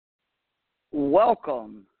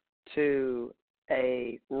Welcome to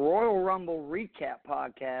a Royal Rumble recap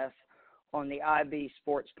podcast on the IB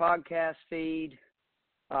Sports podcast feed.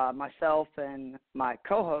 Myself and my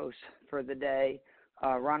co-host for the day,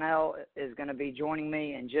 Ronell, is going to be joining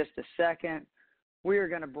me in just a second. We are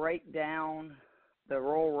going to break down the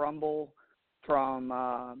Royal Rumble from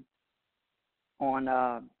on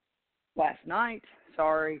last night.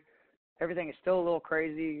 Sorry, everything is still a little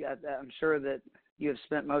crazy. I'm sure that you have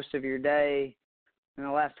spent most of your day in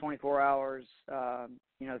the last 24 hours,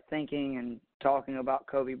 thinking and talking about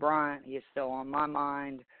Kobe Bryant. He is still on my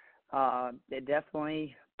mind. It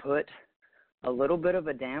definitely put a little bit of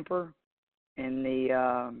a damper in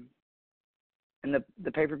the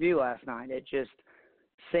pay-per-view last night. It just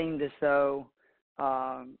seemed as though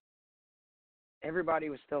everybody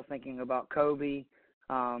was still thinking about Kobe.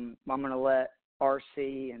 I'm going to let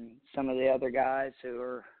RC and some of the other guys who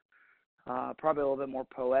are probably a little bit more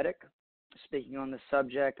poetic speaking on the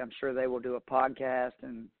subject. I'm sure they will do a podcast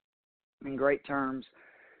and in great terms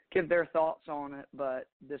give their thoughts on it. But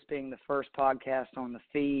this being the first podcast on the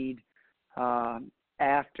feed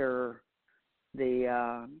after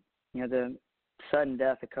the sudden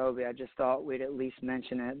death of Kobe, I just thought we'd at least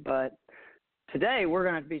mention it. But today we're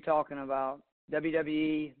going to be talking about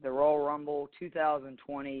WWE, the Royal Rumble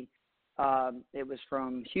 2020. It was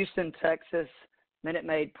from Houston, Texas, Minute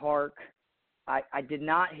Maid Park. I did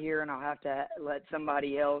not hear, and I'll have to let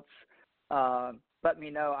somebody else let me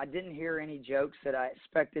know, I didn't hear any jokes that I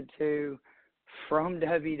expected to from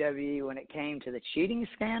WWE when it came to the cheating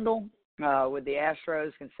scandal with the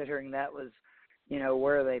Astros, considering that was,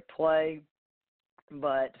 where they play.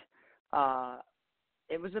 But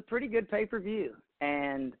it was a pretty good pay-per-view,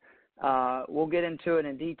 and we'll get into it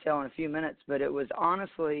in detail in a few minutes, but it was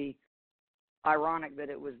honestly ironic that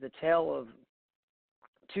it was the tale of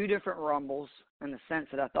two different Rumbles in the sense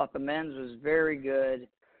that I thought the men's was very good.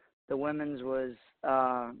 The women's was,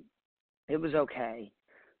 it was okay.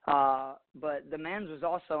 But the men's was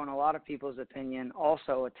also, in a lot of people's opinion,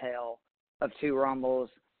 also a tale of two Rumbles.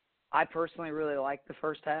 I personally really liked the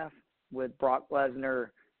first half with Brock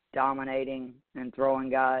Lesnar dominating and throwing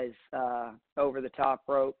guys over the top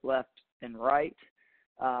rope left and right.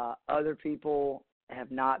 Other people have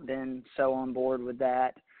not been so on board with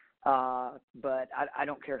that. But I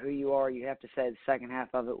don't care who you are, you have to say the second half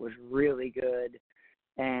of it was really good,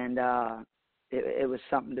 and it was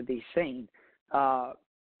something to be seen.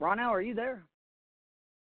 Ronell, are you there?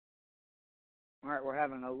 All right, we're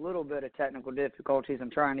having a little bit of technical difficulties.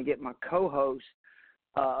 I'm trying to get my co-host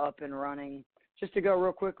up and running. Just to go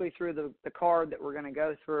real quickly through the card that we're going to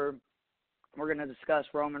go through, we're going to discuss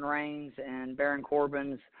Roman Reigns and Baron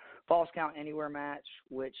Corbin's Falls Count Anywhere match,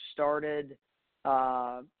 which started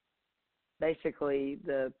basically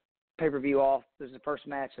the pay-per-view off. This was the first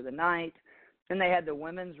match of the night. Then they had the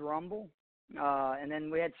Women's Rumble, and then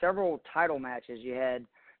we had several title matches. You had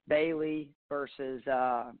Bayley versus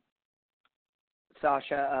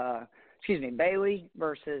Bayley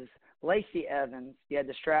versus Lacey Evans. You had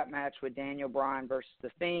the strap match with Daniel Bryan versus The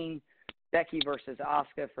Fiend, Becky versus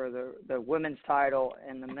Asuka for the women's title,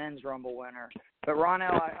 and the Men's Rumble winner. But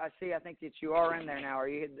Ronell, I think that you are in there now. Are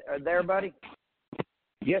you there, buddy?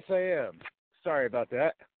 Yes, I am. Sorry about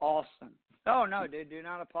that. Awesome. Oh, no, dude, do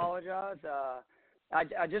not apologize.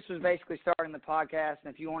 I just was basically starting the podcast,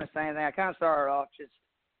 and if you want to say anything, I kind of started off just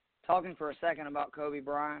talking for a second about Kobe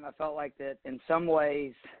Bryant. I felt like that in some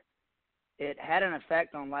ways it had an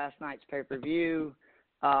effect on last night's pay-per-view.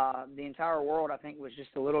 The entire world, I think, was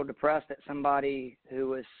just a little depressed at somebody who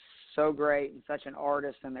was so great and such an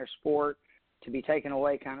artist in their sport to be taken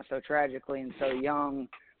away kind of so tragically and so young,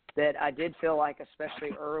 that I did feel like, especially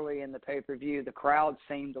early in the pay-per-view, the crowd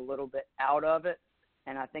seemed a little bit out of it,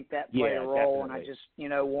 and I think that played a role. Definitely. And I just,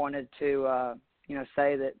 wanted to,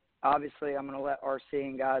 say that obviously I'm going to let RC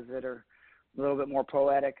and guys that are a little bit more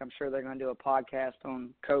poetic, I'm sure they're going to do a podcast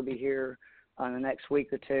on Kobe here in the next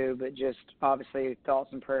week or two, but just obviously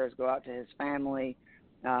thoughts and prayers go out to his family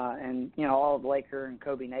and, all of Laker and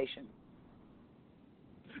Kobe Nation.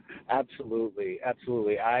 Absolutely.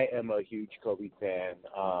 I am a huge Kobe fan.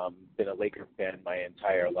 Been a Laker fan my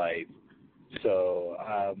entire life. So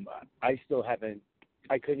I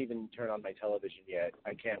couldn't even turn on my television yet.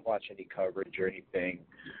 I can't watch any coverage or anything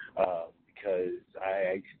because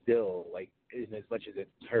I still, in as much as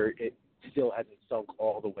it's hurt, it still hasn't sunk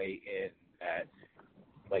all the way in that,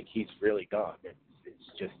 he's really gone.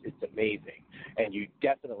 It's amazing. And you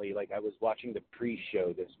definitely, I was watching the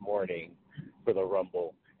pre-show this morning for the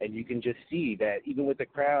Rumble, and you can just see that even with the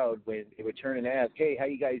crowd, when they would turn and ask, hey, how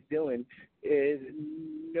you guys doing,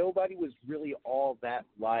 nobody was really all that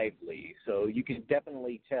lively. So you can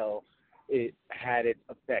definitely tell it had its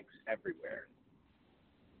effects everywhere.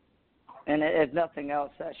 And if nothing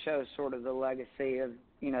else, that shows sort of the legacy of,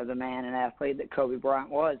 the man and athlete that Kobe Bryant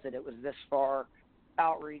was, that it was this far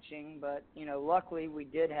outreaching. But, luckily we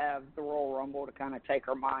did have the Royal Rumble to kind of take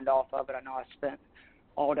our mind off of it. I know I spent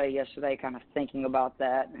all day yesterday kind of thinking about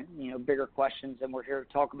that and, bigger questions than we're here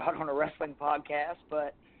to talk about on a wrestling podcast.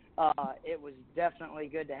 But it was definitely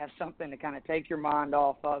good to have something to kind of take your mind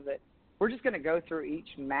off of it. We're just going to go through each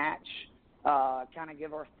match, kind of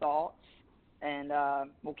give our thoughts, and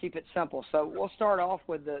we'll keep it simple. So we'll start off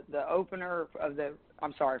with the opener of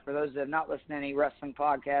for those that have not listened to any wrestling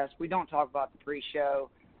podcasts, we don't talk about the pre-show.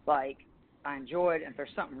 Like, I enjoyed, if there's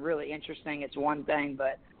something really interesting, it's one thing,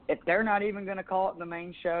 but if they're not even going to call it the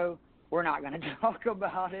main show, we're not going to talk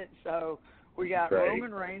about it. So we got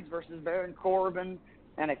Roman Reigns versus Baron Corbin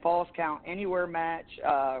and a Falls Count Anywhere match.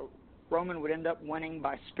 Roman would end up winning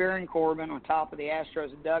by spearing Corbin on top of the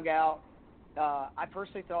Astros dugout. I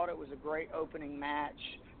personally thought it was a great opening match.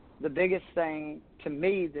 The biggest thing to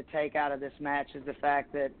me to take out of this match is the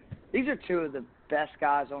fact that these are two of the best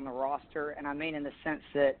guys on the roster, and I mean in the sense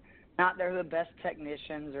that not they're the best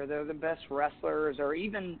technicians or they're the best wrestlers or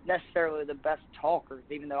even necessarily the best talkers,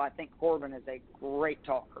 even though I think Corbin is a great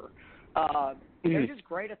talker. They're just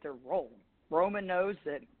great at their role. Roman knows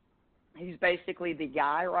that he's basically the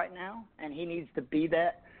guy right now, and he needs to be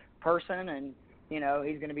that person, and, he's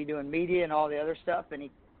going to be doing media and all the other stuff, and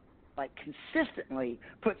he, consistently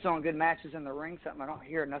puts on good matches in the ring, something I don't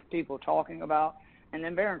hear enough people talking about. And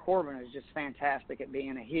then Baron Corbin is just fantastic at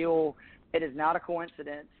being a heel. It is not a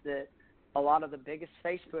coincidence that a lot of the biggest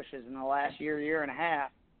face pushes in the last year and a half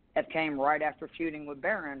have came right after feuding with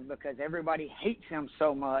Baron, because everybody hates him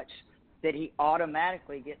so much that he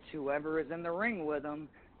automatically gets whoever is in the ring with him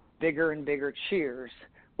bigger and bigger cheers.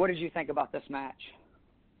 What did you think about this match?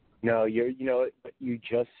 No, what you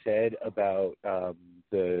just said about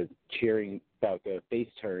the cheering about the face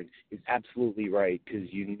turn is absolutely right,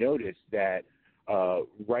 because you notice that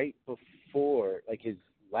right before, his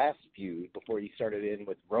last feud, before he started in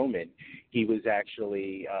with Roman, he was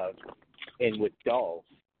actually in with Dolph.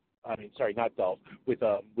 Not Dolph, with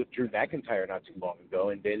Drew McIntyre not too long ago,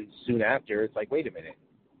 and then soon after, it's like, wait a minute,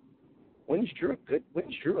 when's Drew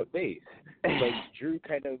a face? Drew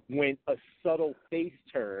kind of went a subtle face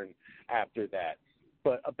turn after that.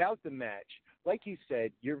 But about the match, like you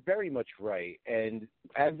said, you're very much right. And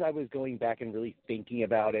as I was going back and really thinking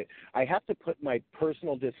about it, I have to put my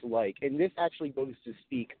personal dislike, and this actually goes to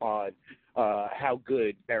speak on how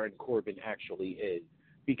good Baron Corbin actually is,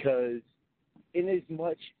 because in as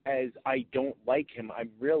much as I don't like him, I'm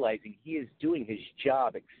realizing he is doing his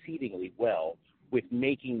job exceedingly well with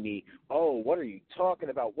making me, what are you talking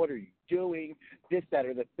about? What are you doing? This, that,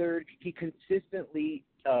 or the third. He consistently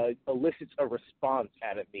elicits a response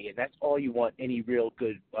out of me, and that's all you want any real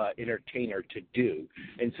good entertainer to do.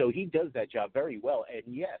 And so he does that job very well. And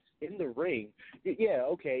yes, in the ring, he's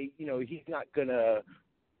not going to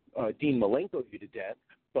Dean Malenko you to death,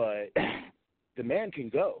 but the man can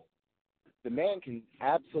go. The man can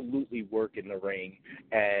absolutely work in the ring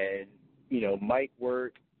and, mic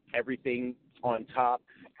work, everything on top.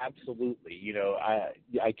 Absolutely.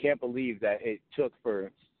 I can't believe that it took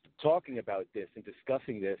for talking about this and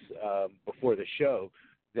discussing this before the show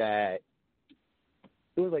that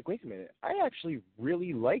it was like, wait a minute, I actually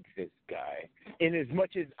really like this guy. And as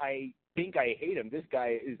much as I think I hate him, this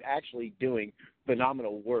guy is actually doing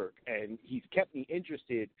phenomenal work, and he's kept me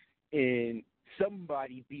interested in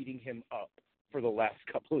somebody beating him up for the last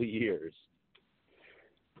couple of years.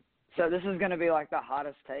 So this is going to be like the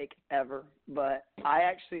hottest take ever, but I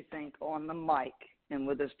actually think on the mic and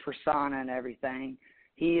with his persona and everything,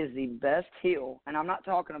 he is the best heel. And I'm not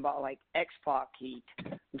talking about like X-Pac heat.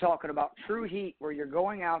 I'm talking about true heat where you're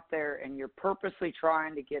going out there and you're purposely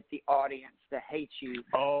trying to get the audience to hate you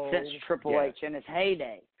since Triple H in his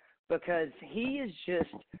heyday. Because he is just,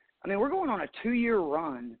 we're going on a 2-year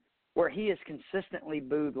run where he is consistently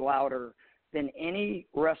booed louder than any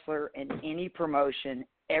wrestler in any promotion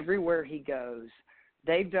everywhere he goes.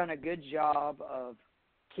 They've done a good job of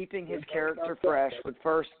keeping his character fresh with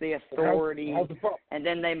first the Authority, and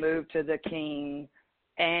then they moved to the King.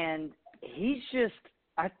 And he's just,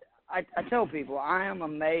 I tell people, I am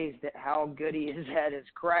amazed at how good he is at his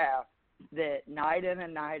craft, that night in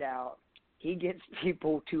and night out, he gets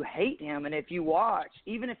people to hate him. And if you watch,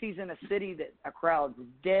 even if he's in a city that a crowd's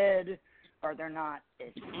dead or they're not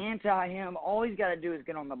as anti him, all he's got to do is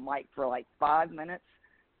get on the mic for like 5 minutes,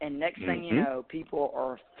 and next thing you know, people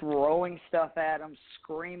are throwing stuff at him,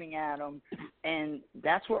 screaming at him, and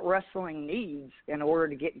that's what wrestling needs in order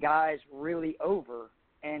to get guys really over.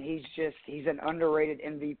 And he's an underrated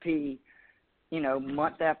MVP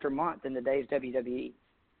month after month in today's WWE.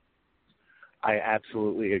 I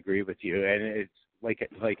absolutely agree with you, and it's like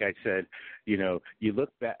I said, you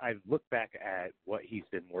look back. I've looked back at what he's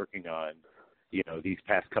been working on, these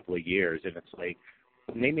past couple of years, and it's like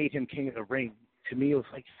when they made him King of the Ring. To me, it was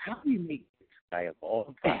like, how do you make this guy of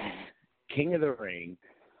all time King of the Ring?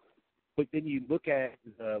 But then you look at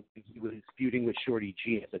he was feuding with Shorty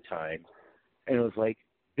G at the time, and it was like,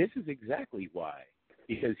 this is exactly why,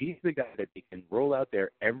 because he's the guy that they can roll out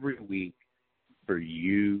there every week for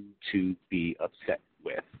you to be upset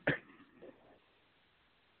with.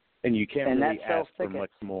 And you can't really ask for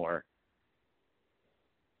much more.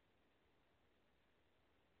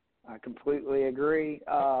 I completely agree.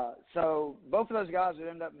 So both of those guys would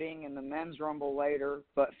end up being in the men's rumble later,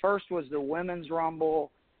 but first was the women's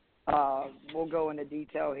rumble. We'll go into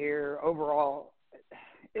detail here. Overall,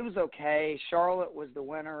 it was okay. Charlotte was the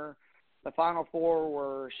winner. The final four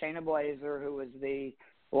were Shayna Baszler, who was the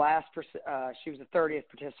last. She was the 30th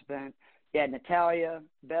participant. You had Natalya,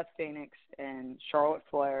 Beth Phoenix, and Charlotte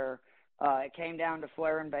Flair. It came down to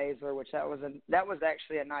Flair and Baszler, which that was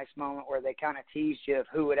actually a nice moment where they kind of teased you of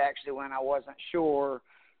who would actually win. I wasn't sure,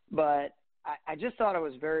 but I just thought it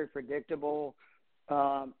was very predictable.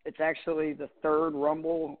 It's actually the third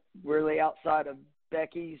Rumble really outside of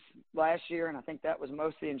Becky's last year, and I think that was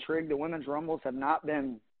mostly intrigued. The women's Rumbles have not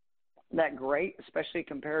been that great, especially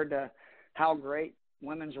compared to how great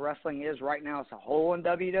women's wrestling is right now as a whole in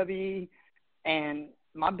WWE. And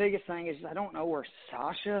my biggest thing is I don't know where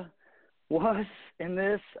Sasha was in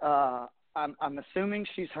this. I'm assuming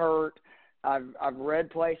she's hurt. I've read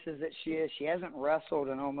places that she is. She hasn't wrestled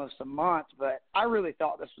in almost a month, but I really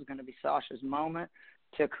thought this was going to be Sasha's moment.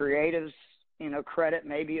 To creatives, credit,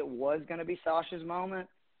 maybe it was going to be Sasha's moment,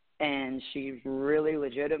 and she's really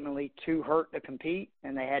legitimately too hurt to compete,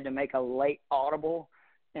 and they had to make a late audible,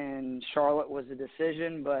 and Charlotte was the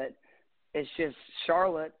decision. But it's just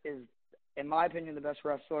Charlotte is, in my opinion, the best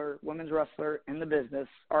women's wrestler in the business,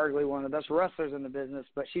 arguably one of the best wrestlers in the business,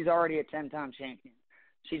 but she's already a 10-time champion.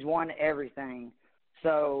 She's won everything.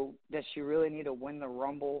 So does she really need to win the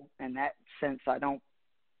Rumble? In that sense, I don't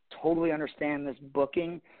totally understand this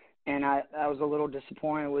booking, and I was a little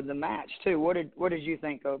disappointed with the match too. What did you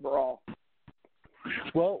think overall?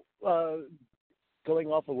 Well, going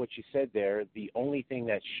off of what you said there, the only thing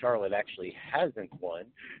that Charlotte actually hasn't won,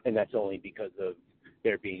 and that's only because of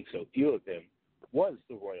there being so few of them, was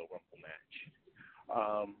the Royal Rumble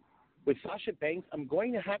match. With Sasha Banks, I'm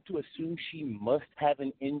going to have to assume she must have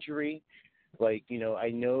an injury. Like, I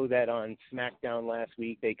know that on SmackDown last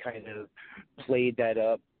week they kind of played that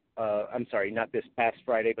up. I'm sorry, not this past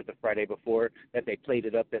Friday, but the Friday before, that they played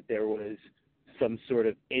it up that there was some sort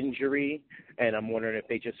of injury, and I'm wondering if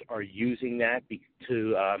they just are using that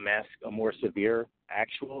to mask a more severe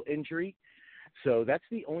actual injury. So that's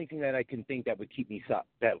the only thing that I can think that would keep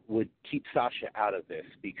Sasha out of this,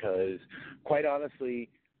 because quite honestly,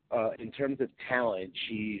 in terms of talent,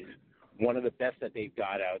 she's one of the best that they've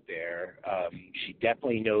got out there. She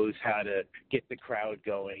definitely knows how to get the crowd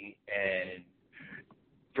going, and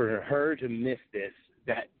for her to miss this,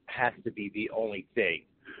 that has to be the only thing.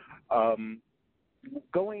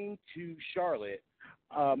 Going to Charlotte,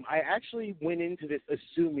 I actually went into this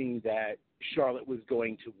assuming that Charlotte was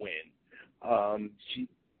going to win.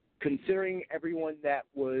 Considering everyone that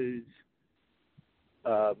was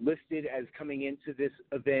listed as coming into this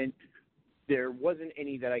event, there wasn't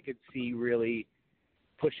any that I could see really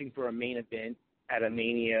pushing for a main event at a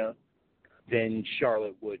Mania than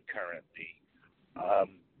Charlotte would currently.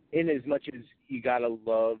 In as much as you got to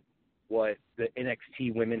love what the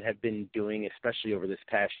NXT women have been doing, especially over this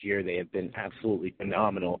past year, they have been absolutely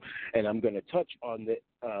phenomenal. And I'm going to touch on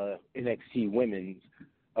the NXT women's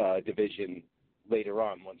division later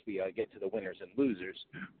on once we get to the winners and losers.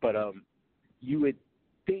 But you would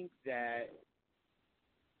think that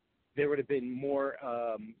there would have been more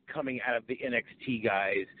coming out of the NXT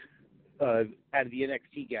guys, out of the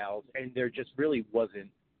NXT gals, and there just really wasn't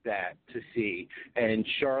that to see. And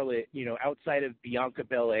Charlotte, outside of Bianca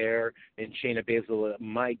Belair and Shayna Baszler,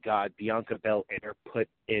 my God, Bianca Belair put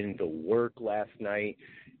in the work last night.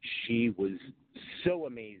 She was so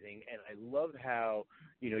amazing, and I love how,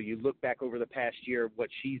 you look back over the past year, what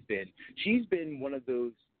she's been. She's been one of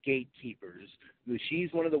those gatekeepers.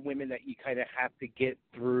 She's one of the women that you kind of have to get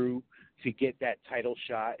through to get that title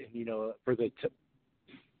shot, and, for the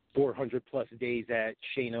 400-plus days that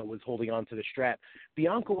Shayna was holding on to the strap,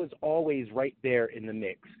 Bianca was always right there in the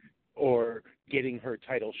mix or getting her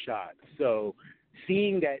title shot. So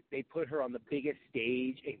seeing that they put her on the biggest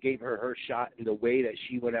stage and gave her shot in the way that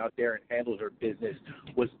she went out there and handled her business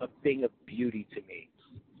was a thing of beauty to me.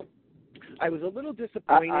 I was a little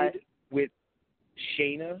disappointed with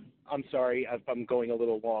Shayna. I'm sorry if I'm going a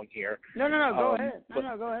little long here. No, go ahead.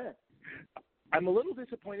 No, go ahead. I'm a little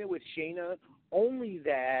disappointed with Shayna, only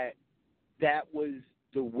that was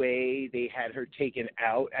the way they had her taken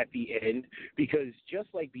out at the end, because just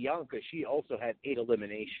like Bianca, she also had 8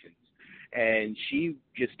 eliminations. And she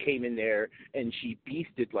just came in there and she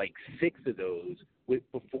beasted like 6 of those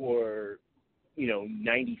before,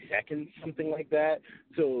 90 seconds, something like that.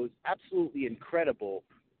 So it was absolutely incredible.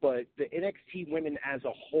 But the NXT women as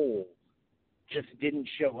a whole just didn't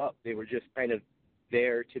show up. They were just kind of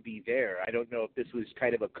there to be there. I don't know if this was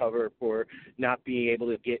kind of a cover for not being able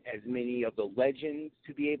to get as many of the legends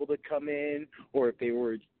to be able to come in, or if they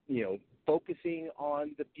were, focusing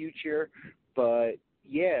on the future. But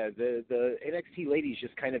yeah, the NXT ladies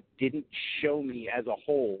just kind of didn't show me as a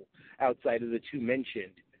whole, outside of the 2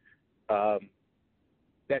 mentioned,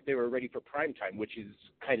 that they were ready for prime time, which is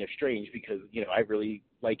kind of strange because, I really,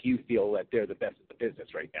 like you, feel that they're the best in the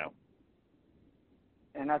business right now.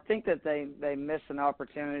 And I think that they missed an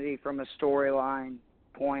opportunity from a storyline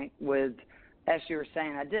point with, as you were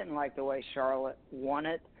saying, I didn't like the way Charlotte won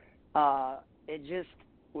it. It just,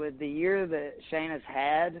 with the year that Shayna's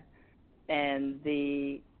had and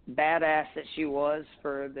the badass that she was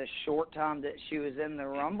for the short time that she was in the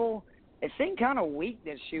Rumble, it seemed kind of weak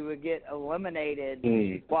that she would get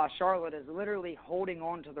eliminated while Charlotte is literally holding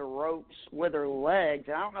on to the ropes with her legs.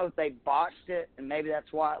 And I don't know if they botched it, and maybe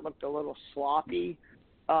that's why it looked a little sloppy.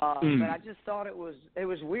 But I just thought it was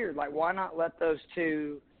weird. Like, why not let those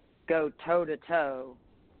 2 go toe-to-toe,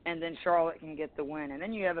 and then Charlotte can get the win? And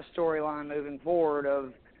then you have a storyline moving forward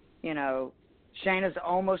of, Shayna's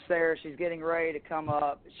almost there. She's getting ready to come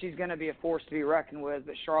up. She's going to be a force to be reckoned with,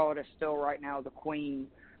 but Charlotte is still right now the queen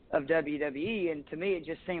of WWE. And to me, it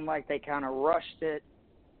just seemed like they kind of rushed it.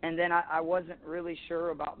 And then I wasn't really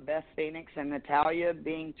sure about Beth Phoenix and Natalya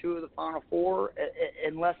being 2 of the Final 4,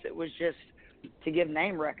 unless it was just to give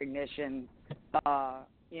name recognition, to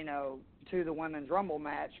the Women's Rumble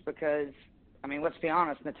match, because, I mean, let's be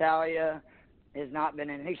honest, Natalya has not been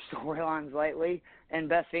in any storylines lately, and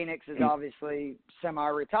Beth Phoenix is obviously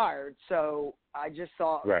semi-retired. So I just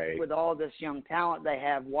thought, with all this young talent they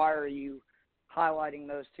have, why are you highlighting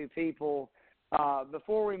those 2 people?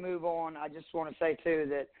 Before we move on, I just want to say, too,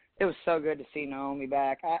 that it was so good to see Naomi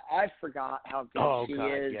back. I forgot how good she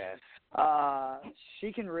is. Yes.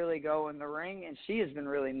 She can really go in the ring, and she has been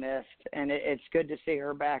really missed, and it's good to see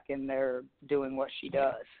her back in there doing what she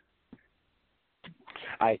does.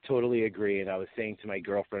 I totally agree, and I was saying to my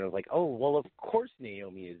girlfriend, I was like, oh, well, of course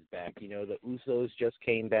Naomi is back. The Usos just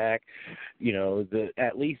came back.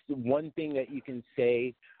 At least one thing that you can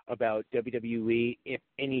say about WWE, if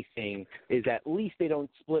anything, is at least they don't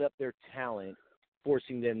split up their talent,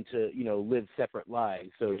 forcing them to, live separate lives.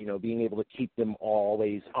 So, being able to keep them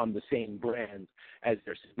always on the same brand as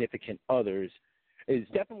their significant others is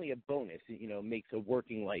definitely a bonus. It makes a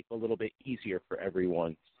working life a little bit easier for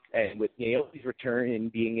everyone. And with Naomi's return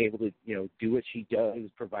and being able to, do what she does,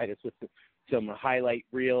 provide us with some highlight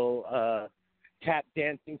reel tap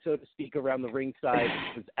dancing, so to speak, around the ringside,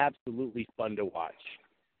 it was absolutely fun to watch.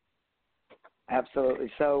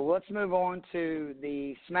 Absolutely. So let's move on to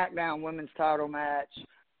the SmackDown Women's Title match.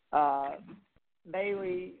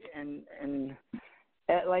 Bayley and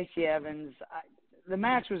Lacey Evans. The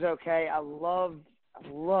match was okay. I love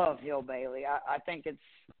heel Bayley. I think it's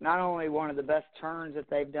not only one of the best turns that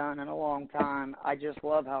they've done in a long time. I just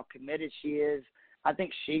love how committed she is. I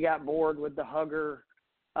think she got bored with the hugger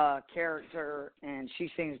character, and she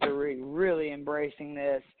seems to be really embracing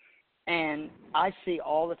this. And I see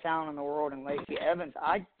all the talent in the world in Lacey Evans.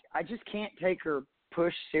 I just can't take her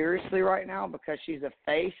push seriously right now because she's a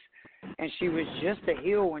face, and she was just a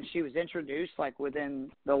heel when she was introduced, like within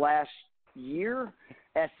the last year,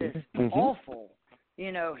 as this awful,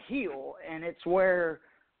 heel. And it's where,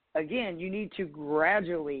 again, you need to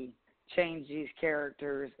gradually change these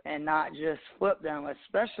characters and not just flip them,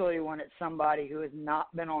 especially when it's somebody who has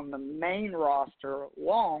not been on the main roster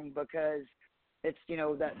long, because it's,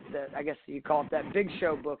 that I guess you call it that big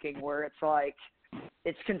show booking where it's like,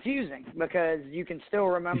 it's confusing because you can still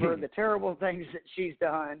remember the terrible things that she's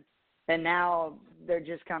done, and now they're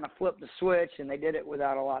just kind of flipped the switch, and they did it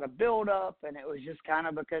without a lot of build-up, and it was just kind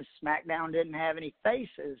of because SmackDown didn't have any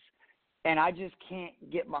faces. And I just can't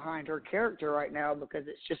get behind her character right now because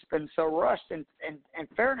it's just been so rushed. And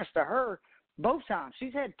fairness to her, both times,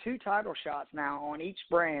 she's had 2 title shots now on each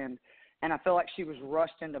brand, and I feel like she was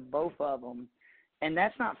rushed into both of them. And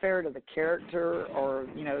that's not fair to the character or,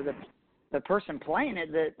 the person playing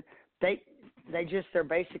it, that they're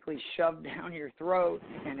basically shoved down your throat,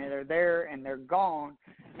 and they're there and they're gone.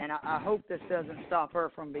 And I hope this doesn't stop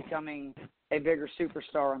her from becoming a bigger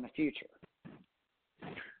superstar in the future.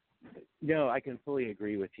 No, I can fully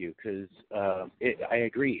agree with you because I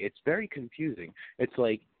agree. It's very confusing. It's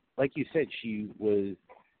like you said, she was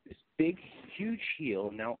this big, huge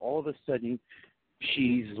heel. Now all of a sudden,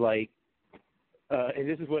 she's like, and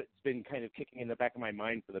this is what's been kind of kicking in the back of my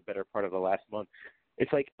mind for the better part of the last month.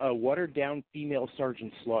 It's like a watered-down female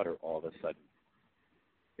Sergeant Slaughter all of a sudden.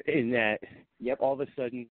 In that, all of a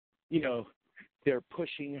sudden, they're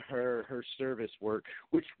pushing her service work,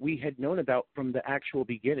 which we had known about from the actual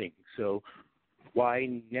beginning. So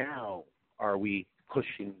why now are we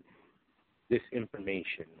pushing this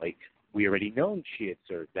information? Like, we already known she had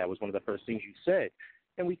served. That was one of the first things you said.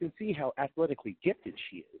 And we can see how athletically gifted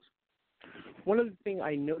she is. One of the things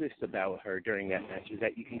I noticed about her during that match is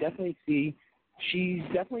that you can definitely see she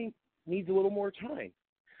definitely needs a little more time.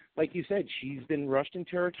 Like you said, she's been rushed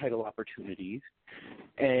into her title opportunities,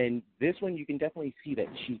 and this one you can definitely see that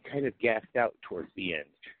she kind of gassed out towards the end.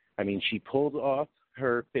 I mean, she pulled off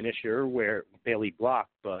her finisher where Bayley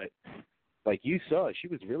blocked, but like you saw, she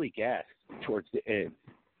was really gassed towards the end.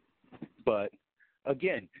 But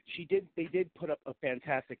again, they did put up a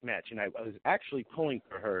fantastic match, and I was actually pulling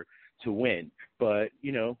for her to win. But,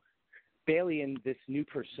 Bayley and this new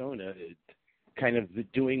persona, kind of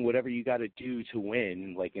doing whatever you got to do to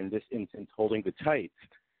win, like in this instance, holding the tights,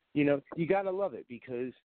 you got to love it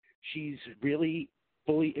because she's really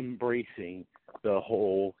fully embracing the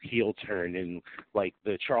whole heel turn and like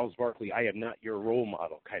the Charles Barkley, I am not your role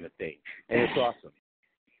model kind of thing. And it's awesome.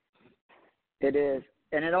 It is.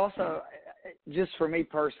 And it also, just for me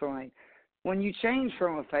personally, when you change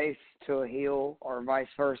from a face to a heel or vice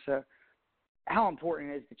versa, how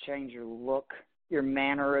important it is to change your look, your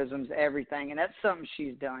mannerisms, everything. And that's something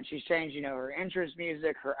she's done. She's changed, her entrance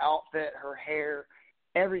music, her outfit, her hair,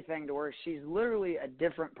 everything to where she's literally a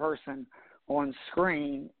different person on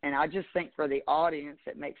screen. And I just think for the audience,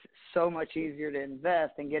 it makes it so much easier to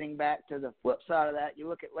invest. And getting back to the flip side of that, you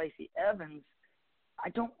look at Lacey Evans, I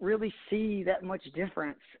don't really see that much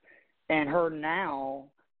difference in her now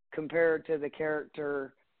compared to the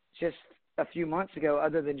character just a few months ago,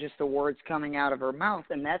 other than just the words coming out of her mouth,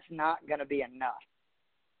 and that's not going to be enough.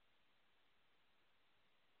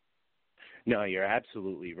 No, you're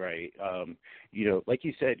absolutely right. Like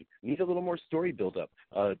you said, we need a little more story build-up.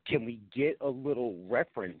 Can we get a little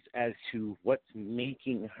reference as to what's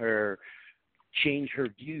making her change her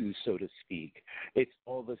views, so to speak? It's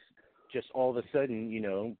all of a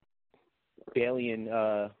sudden, Bayley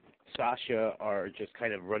and Sasha are just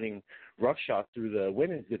kind of running roughshod through the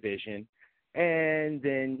women's division. And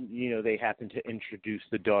then, they happen to introduce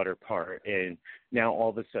the daughter part, and now all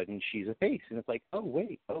of a sudden she's a face. And it's like,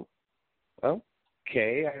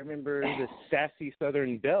 okay, I remember the sassy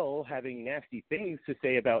Southern Belle having nasty things to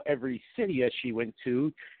say about every city that she went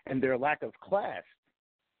to and their lack of class.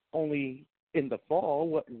 Only in the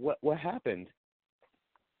fall, what happened?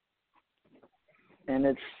 And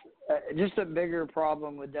it's just a bigger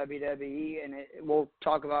problem with WWE, and we'll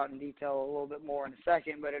talk about in detail a little bit more in a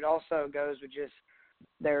second, but it also goes with just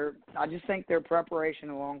I just think their preparation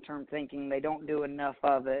and long-term thinking, they don't do enough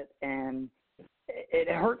of it, and it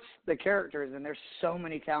hurts the characters, and there's so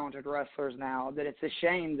many talented wrestlers now that it's a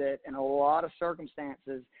shame that in a lot of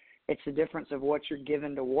circumstances, it's the difference of what you're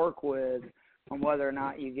given to work with on whether or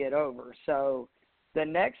not you get over. So the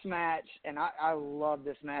next match, and I love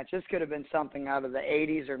this match. This could have been something out of the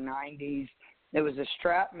 80s or 90s. It was a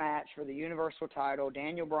strap match for the Universal title,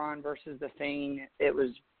 Daniel Bryan versus The Fiend. It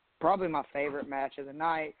was probably my favorite match of the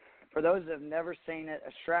night. For those that have never seen it,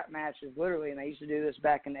 a strap match is literally, and they used to do this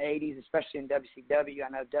back in the 80s, especially in WCW. I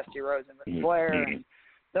know Dusty Rhodes and Ric Flair, and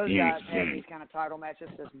those guys had these kind of title matches,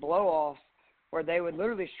 this blow-off, where they would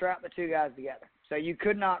literally strap the two guys together. So you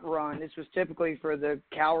could not run. This was typically for the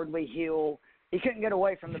cowardly heel. He couldn't get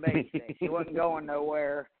away from the babyface. He wasn't going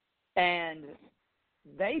nowhere. And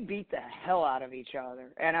they beat the hell out of each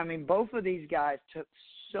other. And, I mean, both of these guys took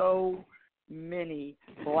so many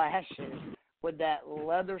flashes with that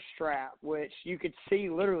leather strap, which you could see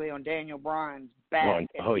literally on Daniel Bryan's back.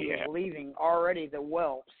 He was leaving already the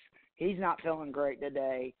whelps. He's not feeling great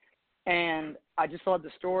today. And I just love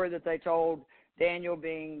the story that they told, Daniel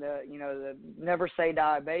being the never say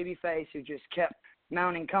die babyface who just kept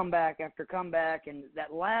mounting comeback after comeback. And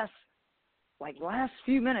that last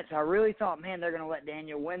few minutes, I really thought, man, they're going to let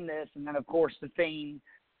Daniel win this. And then, of course, The Fiend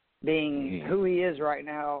being who he is right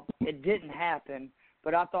now, it didn't happen.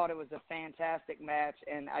 But I thought it was a fantastic match,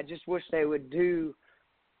 and I just wish they would do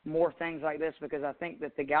more things like this, because I think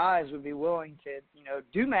that the guys would be willing to,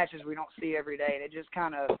 do matches we don't see every day. And it just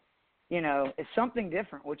kind of, it's something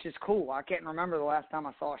different, which is cool. I can't remember the last time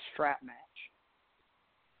I saw a strap match.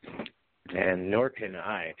 And nor can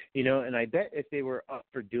I. And I bet if they were up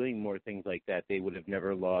for doing more things like that, they would have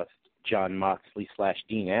never lost Jon Moxley /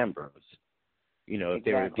 Dean Ambrose. If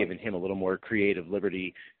they were given him a little more creative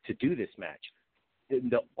liberty to do this match.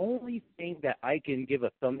 The only thing that I can give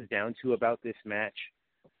a thumbs down to about this match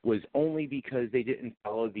was only because they didn't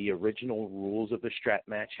follow the original rules of the strap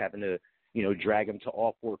match, having to, drag them to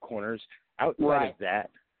all four corners. Outside of that,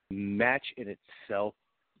 match in itself,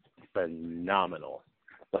 phenomenal.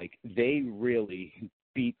 Like, they really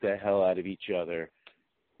beat the hell out of each other,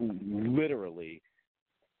 literally,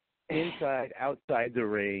 inside, outside the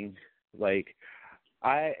ring. Like,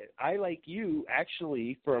 I like you,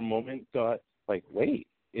 actually, for a moment thought, like, wait,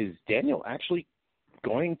 is Daniel actually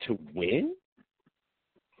going to win?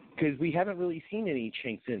 Because we haven't really seen any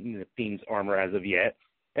chinks in the Fiend's armor as of yet,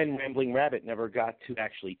 and Rambling Rabbit never got to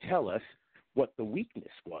actually tell us what the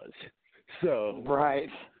weakness was. So,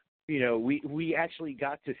 we actually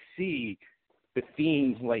got to see the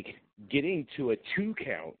Fiend, like, getting to a 2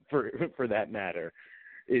 count, for that matter,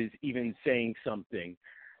 is even saying something.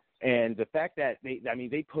 And the fact that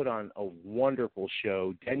they put on a wonderful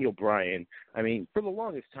show. Daniel Bryan, for the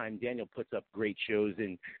longest time, Daniel puts up great shows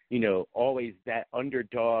and, always that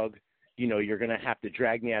underdog, you're going to have to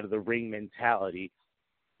drag me out of the ring mentality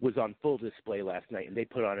was on full display last night, and they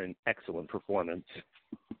put on an excellent performance.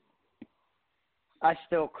 I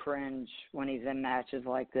still cringe when he's in matches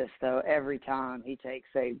like this, though, every time he takes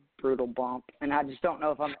a brutal bump. And I just don't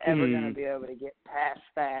know if I'm ever going to be able to get past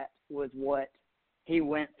that with what he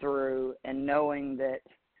went through, and knowing that,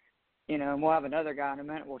 and we'll have another guy in a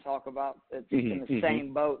minute we'll talk about that's in the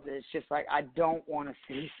same boat. It's just like, I don't want to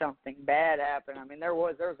see something bad happen. There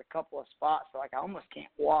was a couple of spots like I almost can't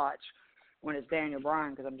watch when it's Daniel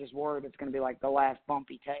Bryan, because I'm just worried it's going to be like the last bump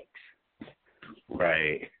he takes.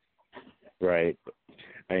 Right.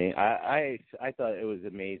 I thought it was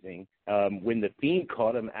amazing when the Fiend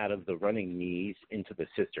caught him out of the running knees into the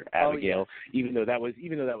Sister Abigail. Even though that was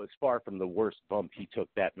far from the worst bump he took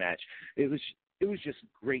that match, it was just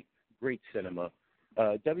great cinema.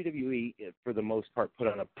 WWE for the most part put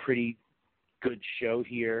on a pretty good show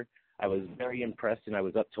here. I was very impressed, and I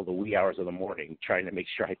was up till the wee hours of the morning trying to make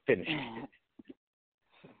sure I finished it.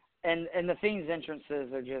 And the Fiend's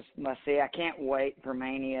entrances are just must-see. I can't wait for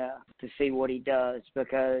Mania to see what he does,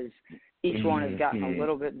 because each one has gotten a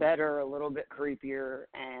little bit better, a little bit creepier,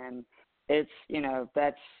 and it's,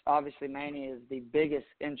 that's obviously Mania is the biggest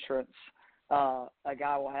entrance a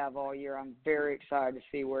guy will have all year. I'm very excited to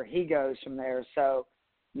see where he goes from there. So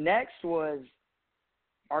next was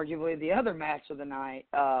arguably the other match of the night,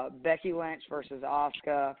 Becky Lynch versus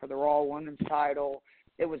Asuka for the Raw Women's title.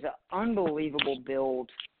 It was an unbelievable build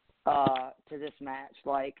to this match.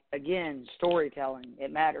 Like, again, storytelling,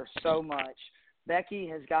 it matters so much. Becky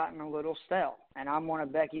has gotten a little stale, and I'm one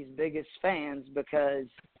of Becky's biggest fans because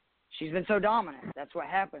she's been so dominant. That's what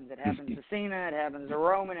happens. It happens to Cena, it happens to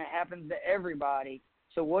Roman, it happens to everybody.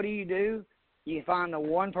 So what do? You find the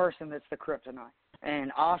one person that's the kryptonite,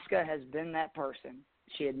 and Asuka has been that person.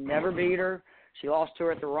 She had never beat her. She lost to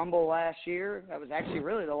her at the Rumble last year. That was actually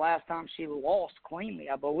really the last time she lost cleanly,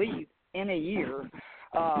 I believe, in a year.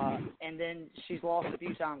 And then she's lost a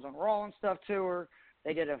few times on Raw and stuff to her.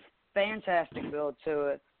 They did a fantastic build to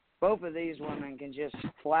it. Both of these women can just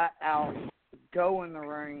flat out go in the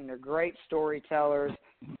ring. They're great storytellers.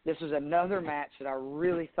 This was another match that I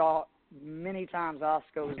really thought many times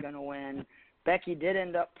Asuka was going to win. Becky did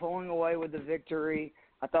end up pulling away with the victory.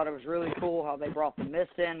 I thought it was really cool how they brought the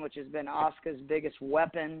Mist in, which has been Asuka's biggest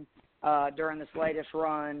weapon during this latest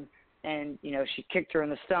run. And, she kicked her in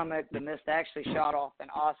the stomach. The Mist actually shot off in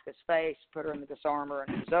Asuka's face, put her in the disarmor,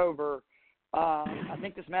 and it was over. I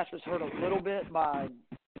think this match was hurt a little bit by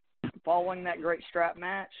following that great strap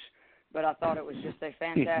match, but I thought it was just a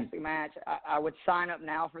fantastic match. I would sign up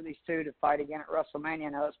now for these two to fight again at WrestleMania. I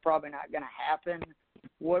know it's probably not going to happen.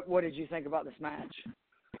 What did you think about this match?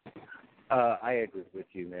 I agree with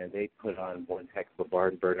you, man. They put on one heck of a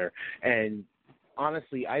barn burner. And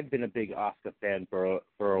honestly, I've been a big Asuka fan for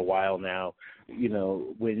a while now.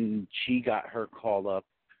 When she got her call up,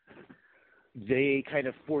 they kind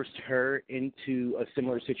of forced her into a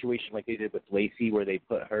similar situation like they did with Lacey, where they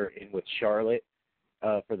put her in with Charlotte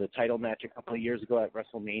for the title match a couple of years ago at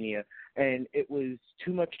WrestleMania. And it was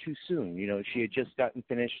too much too soon. She had just gotten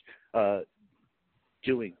finished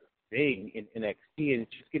doing thing in NXT and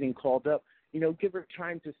just getting called up. Give her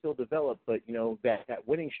time to still develop, but that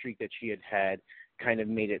winning streak that she had kind of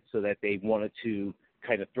made it so that they wanted to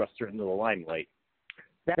kind of thrust her into the limelight.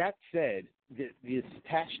 That said, this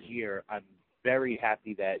past year, I'm very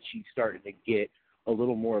happy that she's starting to get a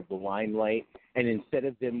little more of the limelight. And instead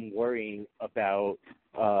of them worrying about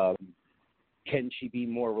can she be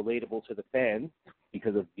more relatable to the fans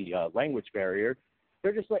because of the language barrier,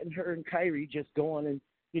 they're just letting her and Kairi just go on and,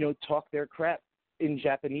 talk their crap in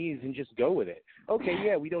Japanese and just go with it. Okay,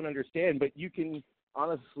 yeah, we don't understand, but you can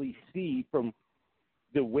honestly see from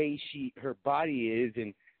the way her body is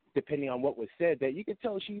and depending on what was said that you could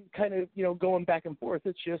tell she's kind of, going back and forth.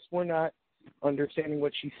 It's just we're not understanding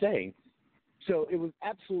what she's saying. So it was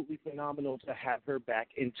absolutely phenomenal to have her back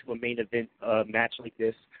into a main event match like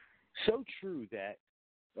this. So true that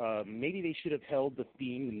maybe they should have held The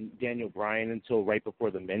Fiend and Daniel Bryan until right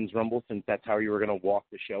before the Men's Rumble, since that's how you were going to walk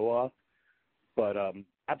the show off. But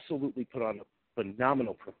absolutely put on a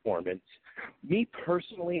phenomenal performance. Me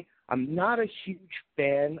personally, I'm not a huge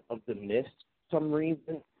fan of The Mist for some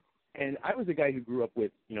reason. And I was a guy who grew up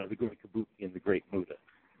with, the Great Kabuki and the Great Muta.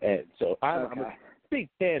 And so I'm a big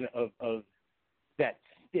fan of that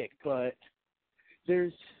stick. But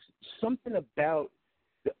there's something about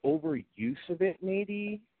the overuse of it,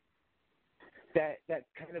 maybe, that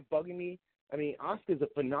kind of bugging me. I mean, Asuka's a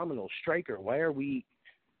phenomenal striker. Why are we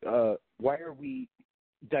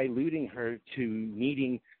diluting her to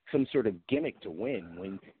needing some sort of gimmick to win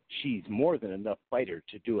when she's more than enough fighter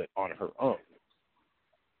to do it on her own?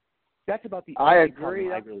 That's about the only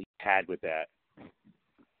problem I really had with that.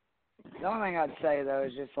 The only thing I'd say, though,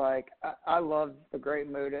 is just I love the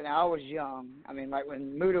Great Muta, and I was young. I mean,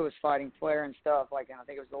 when Muta was fighting Flair and stuff, I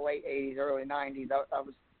think it was the late 80s, early 90s,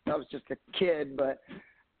 I was just a kid, but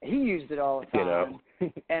he used it all the time.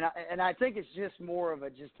 And I think it's just more of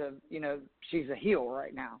she's a heel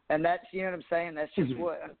right now. And that's, you know what I'm saying? That's just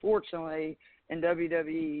what, unfortunately, in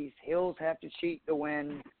WWE, heels have to cheat to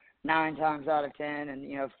win 9 times out of 10,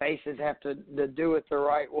 and, faces have to do it the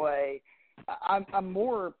right way. I'm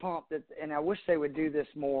more pumped and I wish they would do this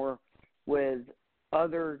more with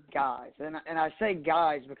other guys. And I say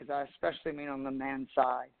guys because I especially mean on the men's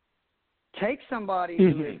side. Take somebody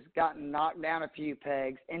who has gotten knocked down a few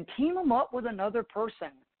pegs and team them up with another person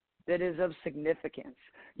that is of significance.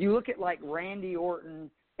 You look at Randy Orton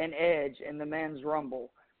and Edge in the Men's Rumble.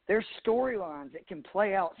 There's storylines that can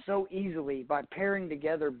play out so easily by pairing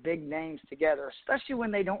together big names together, especially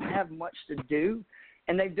when they don't have much to do.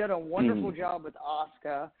 And they've done a wonderful job with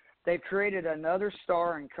Asuka. They've created another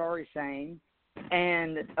star in Kairi Sane.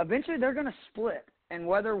 And eventually they're going to split. And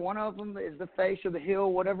whether one of them is the face or the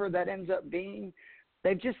heel, whatever that ends up being,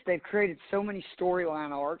 they've created so many storyline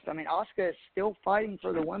arcs. I mean, Asuka is still fighting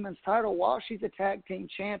for the women's title while she's a tag team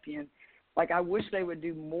champion. I wish they would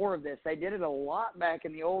do more of this. They did it a lot back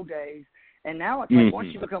in the old days. And now it's once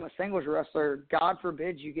you become a singles wrestler, God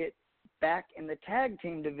forbid you get back in the tag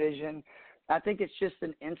team division, I think it's just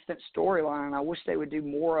an instant storyline. I wish they would do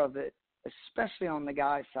more of it, especially on the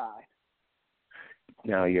guy side.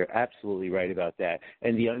 No, you're absolutely right about that.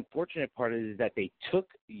 And the unfortunate part is that they took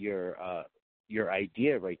your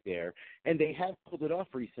idea right there, and they have pulled it off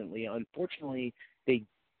recently. Unfortunately, they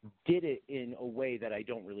did it in a way that I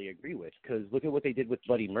don't really agree with, because look at what they did with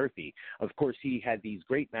Buddy Murphy. Of course, he had these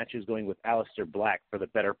great matches going with Aleister Black for the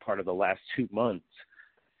better part of the last 2 months.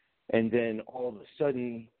 And then all of a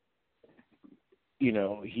sudden,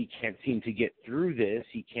 he can't seem to get through this.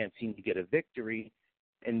 He can't seem to get a victory.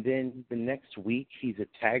 And then the next week, he's a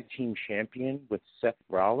tag team champion with Seth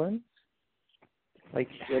Rollins? How?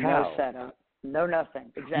 No setup. No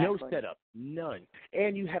nothing. Exactly. No setup. None.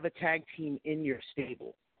 And you have a tag team in your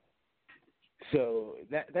stable. So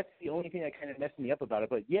that's the only thing that kind of messed me up about it.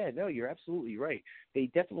 But, yeah, no, you're absolutely right. They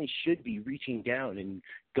definitely should be reaching down and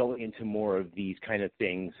going into more of these kind of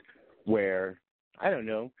things where, I don't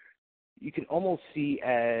know, you can almost see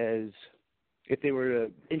as if they were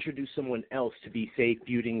to introduce someone else to be, say,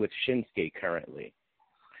 feuding with Shinsuke currently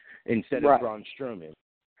instead of Braun Strowman.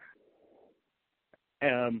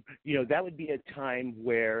 That would be a time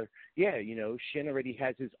where, Shin already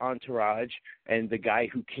has his entourage, and the guy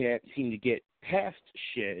who can't seem to get past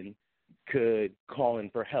Shin could call in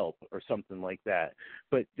for help or something like that.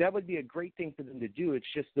 But that would be a great thing for them to do. It's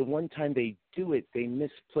just the one time they do it, they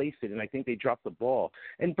misplace it, and I think they drop the ball.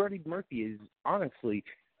 And Buddy Murphy is, honestly,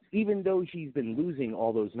 even though he's been losing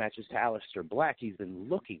all those matches to Aleister Black, he's been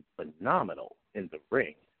looking phenomenal in the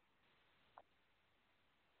ring.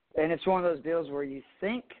 And it's one of those deals where you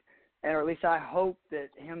think, or at least I hope, that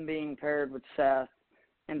him being paired with Seth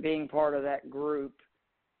and being part of that group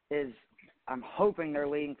is, I'm hoping they're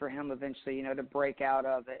leading for him eventually, to break out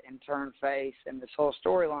of it and turn face and this whole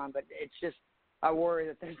storyline. But it's just, I worry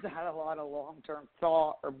that there's not a lot of long-term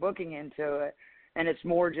thought or booking into it. and it's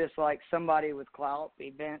more just like somebody with clout,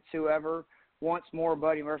 Vince, whoever wants more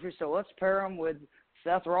Buddy Murphy. So let's pair him with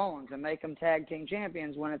Seth Rollins and make them tag team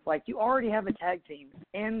champions, when it's like you already have a tag team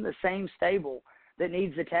in the same stable that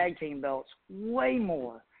needs the tag team belts way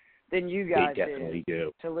more than you guys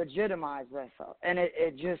do to legitimize this up. And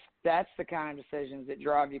it just, that's the kind of decisions that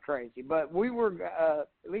drive you crazy. But we were,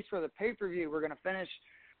 at least for the pay-per-view, we're going to finish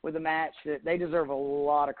with a match that they deserve a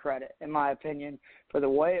lot of credit, in my opinion, for the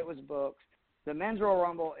way it was booked. The Men's Royal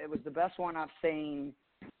Rumble, it was the best one I've seen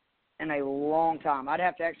in a long time. I'd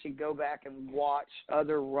have to actually go back and watch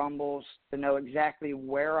other Rumbles to know exactly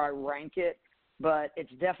where I rank it, but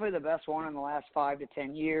it's definitely the best one in the last 5 to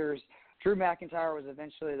 10 years. Drew McIntyre was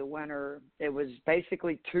eventually the winner. It was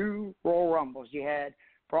basically 2 Royal Rumbles. You had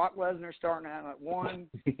Brock Lesnar starting out at 1,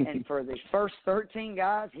 and for the first 13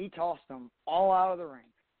 guys, he tossed them all out of the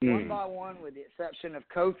ring, one by one, with the exception of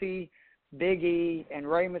Kofi, Big E, and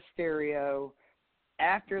Rey Mysterio.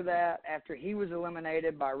 After that, after he was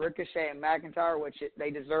eliminated by Ricochet and McIntyre,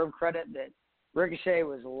 they deserve credit that Ricochet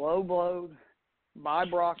was low-blowed by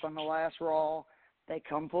Brock on the last Raw. They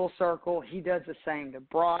come full circle. He does the same to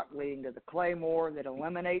Brock, leading to the Claymore that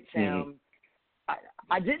eliminates him.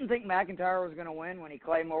 I didn't think McIntyre was going to win when he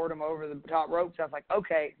Claymored him over the top rope. So I was like,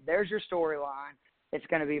 okay, there's your storyline. It's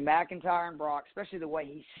going to be McIntyre and Brock, especially the way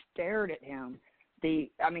he stared at him.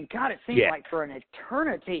 God, it seemed like for an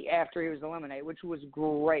eternity after he was eliminated, which was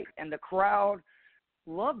great. And the crowd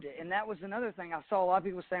loved it. And that was another thing. I saw a lot of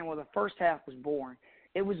people saying, well, the first half was boring.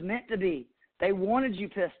 It was meant to be. They wanted you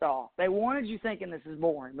pissed off. They wanted you thinking this is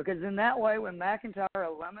boring, because in that way, when McIntyre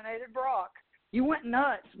eliminated Brock, you went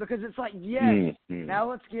nuts, because it's like, yes, now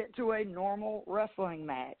let's get to a normal wrestling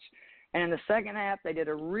match. And in the second half, they did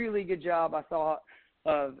a really good job, I thought,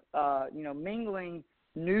 of mingling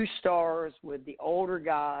new stars with the older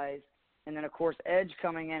guys. And then, of course, Edge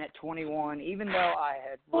coming in at 21. Even though I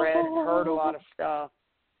had heard a lot of stuff,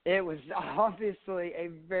 it was obviously a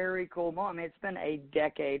very cool moment. I mean, it's been a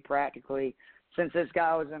decade practically since this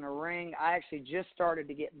guy was in a ring. I actually just started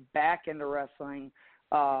to get back into wrestling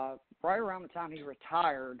right around the time he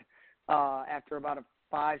retired after about a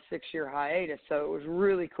 5-6 year hiatus. So it was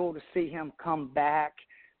really cool to see him come back,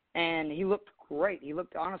 and he looked great. He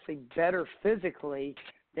looked honestly better physically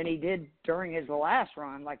than he did during his last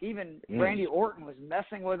run. Like, even Randy Orton was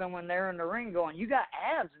messing with him when they're in the ring going, you got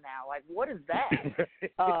abs now. Like, what is that?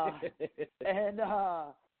 And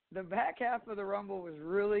the back half of the Rumble was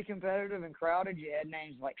really competitive and crowded. You had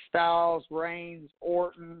names like Styles, Reigns,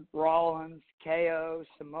 Orton, Rollins, KO,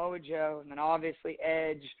 Samoa Joe, and then obviously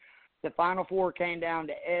Edge. The Final Four came down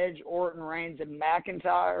to Edge, Orton, Reigns, and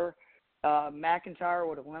McIntyre. McIntyre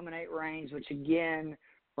would eliminate Reigns, which, again,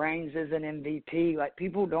 Reigns is an MVP. Like,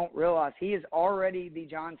 people don't realize he is already the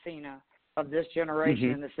John Cena of this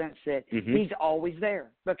generation in the sense that he's always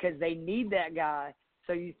there, because they need that guy.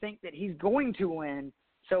 So you think that he's going to win,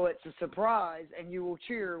 so it's a surprise, and you will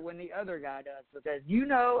cheer when the other guy does, because you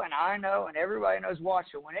know, and I know, and everybody knows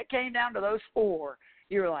watching, when it came down to those 4,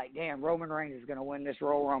 you were like, damn, Roman Reigns is going to win this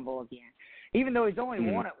Royal Rumble again. Even though he's only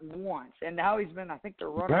won it once, and now he's been, I think, the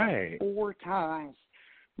runner 4 times.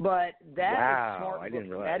 But that is smart. I didn't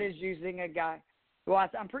realize. That is using a guy. Well,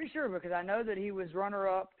 I'm pretty sure, because I know that he was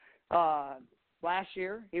runner-up last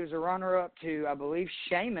year. He was a runner-up to, I believe,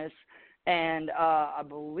 Sheamus, and I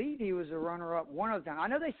believe he was a runner-up one other time. I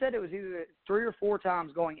know they said it was either 3 or 4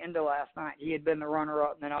 times going into last night he had been the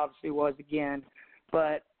runner-up, and then obviously was again.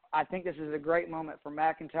 But I think this is a great moment for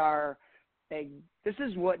McIntyre. This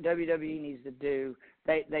is what WWE needs to do.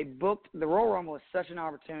 They booked the Royal Rumble as such an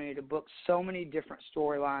opportunity to book so many different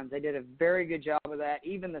storylines. They did a very good job of that.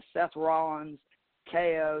 Even the Seth Rollins,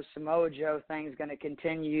 KO, Samoa Joe thing is going to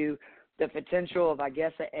continue. The potential of, I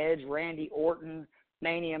guess, an Edge, Randy Orton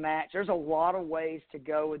Mania match. There's a lot of ways to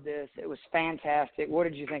go with this. It was fantastic. What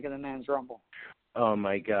did you think of the Men's Rumble? Oh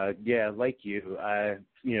my God, yeah, like you, I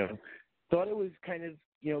thought it was kind of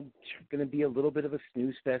going to be a little bit of a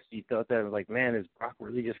snooze fest. You thought that, like, man, is Brock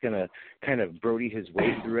really just going to kind of Brody his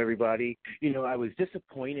way through everybody? I was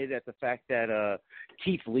disappointed at the fact that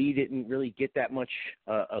Keith Lee didn't really get that much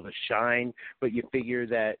of a shine, but you figure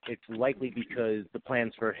that it's likely because the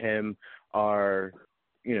plans for him are,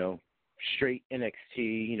 straight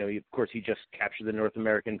NXT. Of course, he just captured the North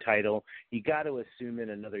American title. You got to assume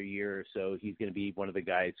in another year or so he's going to be one of the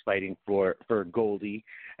guys fighting for Goldie,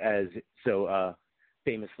 as so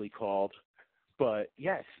famously called. But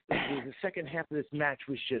yes, the second half of this match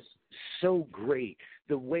was just so great.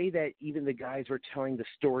 The way that even the guys were telling the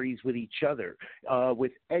stories with each other,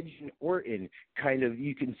 with Edge and Orton, kind of,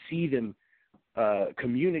 you can see them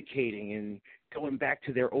communicating and going back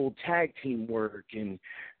to their old tag team work, and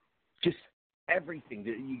just everything.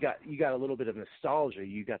 You got a little bit of nostalgia.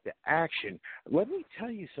 You got the action. Let me tell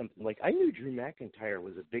you something. Like, I knew Drew McIntyre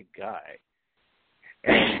was a big guy.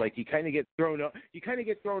 And like you kind of get thrown off. You kind of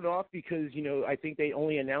get thrown off because I think they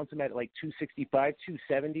only announced him at like 265,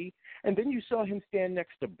 270, and then you saw him stand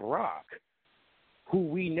next to Brock, who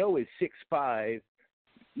we know is 6'5",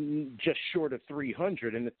 just short of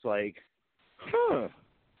 300, and it's like,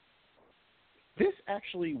 this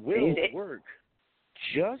actually will work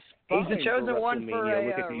just fine. He's the chosen for one for WrestleMania.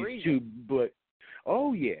 Look at these reason. two, but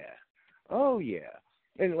oh yeah,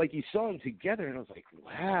 and like you saw them together, and I was like,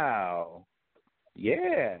 wow.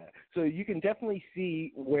 Yeah, so you can definitely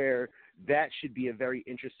see where that should be a very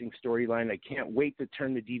interesting storyline. I can't wait to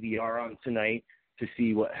turn the DVR on tonight to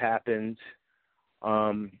see what happens.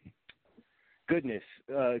 Goodness,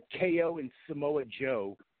 KO and Samoa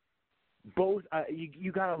Joe, both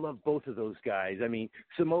you gotta love both of those guys. I mean,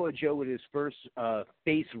 Samoa Joe with his first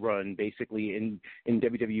face run basically in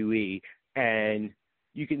WWE, and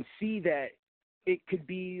you can see that it could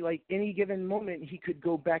be like any given moment he could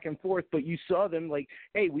go back and forth, but you saw them like,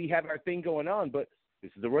 hey, we have our thing going on, but this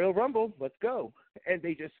is the Royal Rumble, let's go. And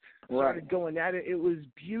they just started going at it. It was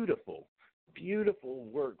beautiful, beautiful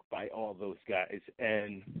work by all those guys.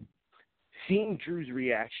 And seeing Drew's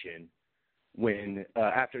reaction when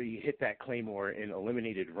after he hit that Claymore and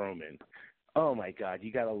eliminated Roman, oh my God,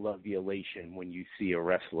 you got to love the elation when you see a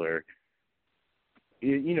wrestler.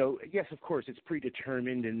 Yes, of course, it's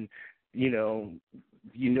predetermined and you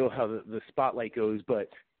know how the spotlight goes, but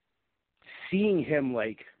seeing him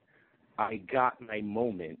like, I got my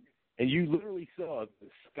moment, and you literally saw the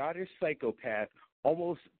Scottish psychopath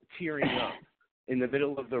almost tearing up in the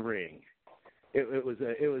middle of the ring. It was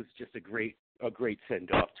just a great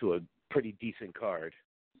send off to a pretty decent card.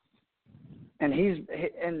 And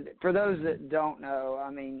and for those that don't know,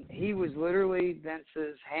 I mean, he was literally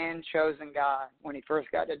Vince's hand-chosen guy when he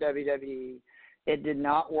first got to WWE. It did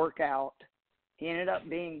not work out. He ended up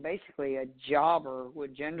being basically a jobber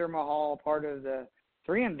with Jinder Mahal, part of the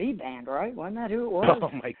 3MB band, right? Wasn't that who it was? Oh,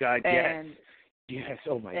 my God, yes.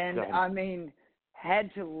 Oh, my God. And, I mean,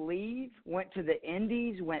 had to leave, went to the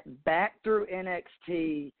Indies, went back through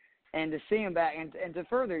NXT, and to see him back, and to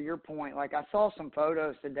further your point, like I saw some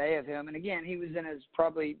photos today of him, and again, he was in his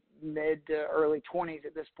probably mid to early 20s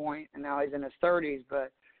at this point, and now he's in his 30s,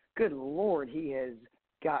 but good Lord, he has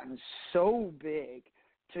gotten so big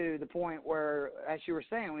to the point where, as you were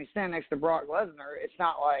saying, when he's standing next to Brock Lesnar, it's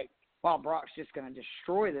not like, wow, Brock's just going to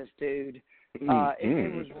destroy this dude.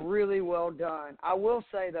 It was really well done. I will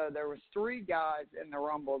say, though, there was 3 guys in the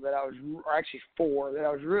Rumble that or actually 4, that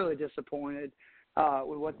I was really disappointed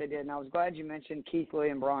with what they did. And I was glad you mentioned Keith Lee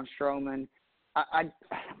and Braun Strowman. I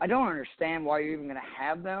don't understand why you're even going to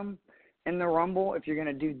have them in the Rumble if you're going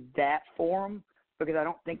to do that for them, because I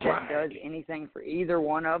don't think that does anything for either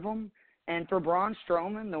one of them. And for Braun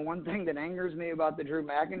Strowman, the one thing that angers me about the Drew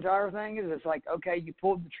McIntyre thing is it's like, okay, you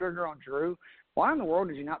pulled the trigger on Drew. Why in the world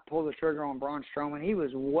did you not pull the trigger on Braun Strowman? He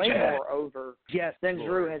was way more over than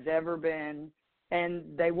Drew has ever been, and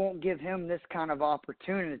they won't give him this kind of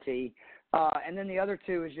opportunity. And then the other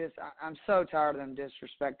two is just, I'm so tired of them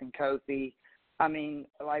disrespecting Kofi. I mean,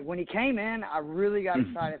 like when he came in, I really got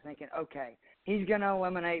excited thinking, okay, he's going to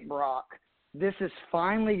eliminate Brock. This is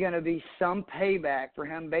finally going to be some payback for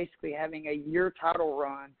him basically having a year title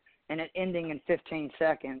run and it ending in 15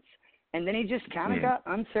 seconds. And then he just kind of got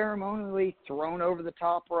unceremoniously thrown over the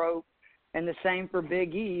top rope. And the same for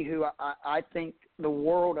Big E, who I think the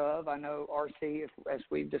world of. I know RC, as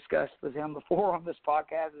we've discussed with him before on this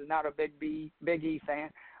podcast, is not a Big E fan.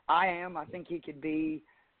 I am. I think he could be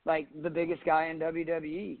like the biggest guy in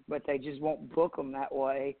WWE, but they just won't book him that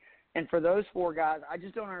way. And for those 4 guys, I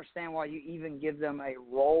just don't understand why you even give them a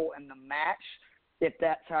role in the match if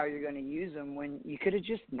that's how you're going to use them, when you could have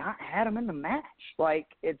just not had them in the match. Like,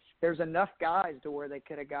 there's enough guys to where they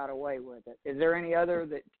could have got away with it. Is there any other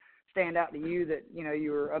that stand out to you that,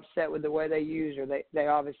 you were upset with the way they used, or they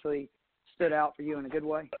obviously stood out for you in a good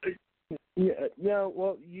way? Yeah, no,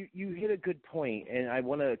 well, you hit a good point, and I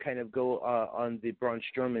want to kind of go on the Braun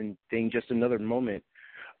Strowman thing just another moment.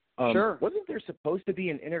 Sure. Wasn't there supposed to be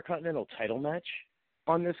an Intercontinental title match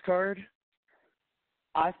on this card?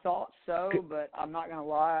 I thought so, but I'm not going to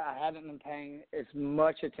lie, I haven't been paying as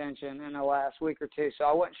much attention in the last week or two, so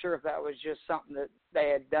I wasn't sure if that was just something that they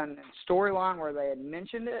had done in storyline where they had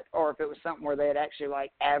mentioned it, or if it was something where they had actually,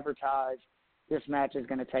 like, advertised this match is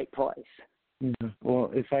going to take place.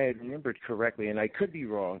 Well, if I had remembered correctly, and I could be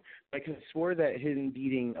wrong, I could have swore that him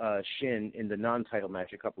beating Shin in the non-title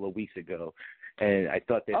match a couple of weeks ago, and I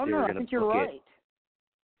thought that they were going to book it. I think you're right.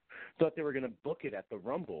 thought they were going to book it at the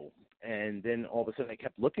Rumble. And then all of a sudden I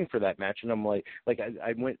kept looking for that match, and I'm like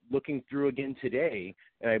I went looking through again today,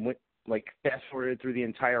 and I went fast forwarded through the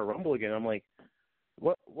entire Rumble again. I'm like,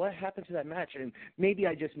 what happened to that match? And maybe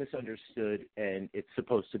I just misunderstood, and it's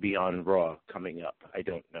supposed to be on Raw coming up. I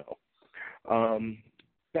don't know.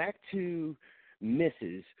 Back to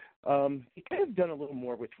Mrs. He could have done a little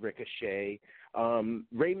more with Ricochet.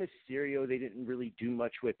 Rey Mysterio, they didn't really do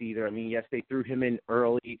much with either. I mean, yes, they threw him in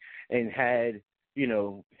early and had,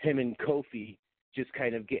 him and Kofi just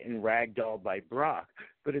kind of getting ragdolled by Brock.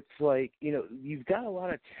 But it's like, you've got a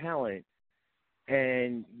lot of talent,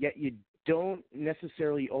 and yet you don't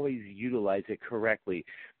necessarily always utilize it correctly.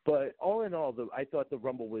 But all in all, I thought the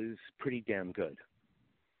Rumble was pretty damn good.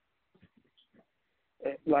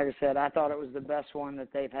 Like I said, I thought it was the best one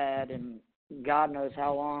that they've had in God knows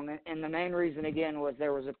how long. And the main reason, again, was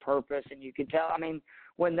there was a purpose, and you could tell. I mean,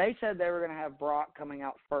 when they said they were going to have Brock coming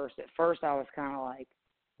out first, at first I was kind of like,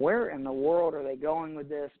 where in the world are they going with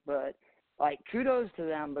this? But, kudos to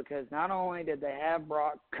them, because not only did they have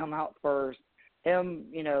Brock come out first, him,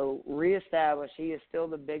 reestablished, he is still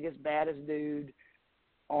the biggest, baddest dude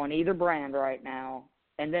on either brand right now,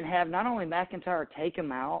 and then have not only McIntyre take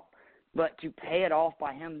him out, but to pay it off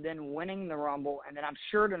by him then winning the Rumble, and then I'm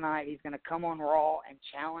sure tonight he's going to come on Raw and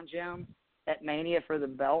challenge him at Mania for the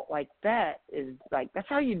belt. That's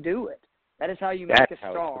how you do it. That is how you make a star. That's how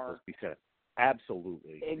it's supposed to be said.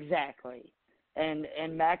 Absolutely. Exactly. And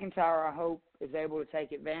McIntyre, I hope, is able to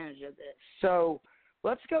take advantage of this. So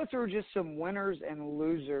let's go through just some winners and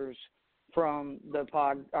losers from the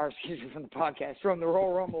podcast, from the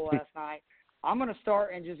Royal Rumble last night. I'm going to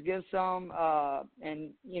start and just give some, and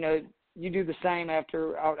you do the same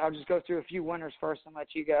after. I'll just go through a few winners first and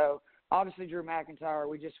let you go. Obviously, Drew McIntyre,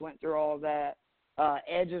 we just went through all of that.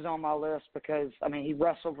 Edge is on my list because, he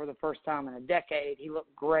wrestled for the first time in a decade. He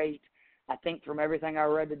looked great. I think from everything I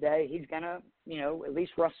read today, he's going to, at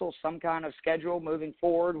least wrestle some kind of schedule moving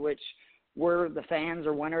forward, which we're the fans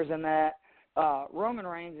are winners in that. Roman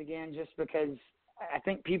Reigns, again, just because I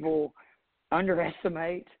think people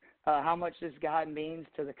underestimate how much this guy means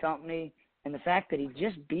to the company, and the fact that he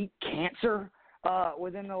just beat cancer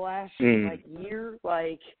within the last year.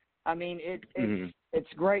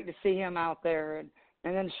 It's great to see him out there.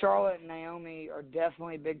 And then Charlotte and Naomi are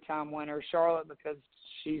definitely big-time winners. Charlotte because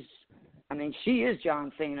she is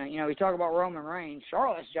John Cena. We talk about Roman Reigns.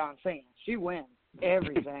 Charlotte's John Cena. She wins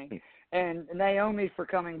everything. And Naomi for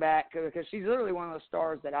coming back because she's literally one of those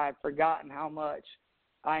stars that I've forgotten how much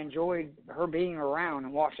I enjoyed her being around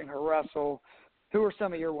and watching her wrestle. Who are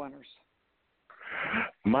some of your winners?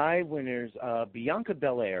 My winners, Bianca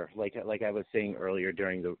Belair, like I was saying earlier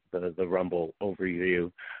during the Rumble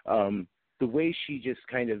overview, the way she just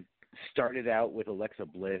kind of started out with Alexa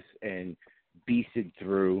Bliss and beasted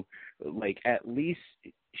through, at least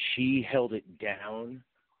she held it down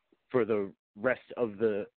for the rest of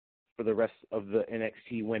the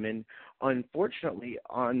NXT women. Unfortunately,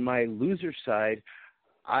 on my loser side,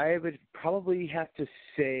 I would probably have to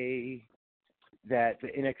say that the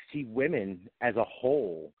NXT women as a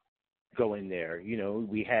whole go in there.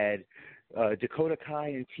 We had Dakota Kai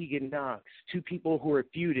and Tegan Nox, two people who were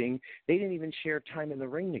feuding. They didn't even share time in the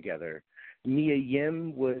ring together. Mia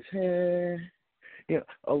Yim was,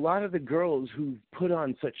 a lot of the girls who put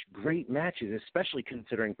on such great matches, especially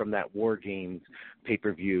considering from that War Games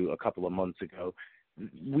pay-per-view a couple of months ago,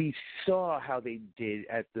 we saw how they did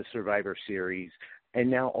at the Survivor Series. And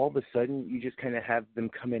now all of a sudden, you just kind of have them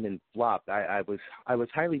come in and flop. I was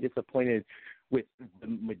highly disappointed with the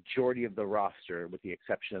majority of the roster, with the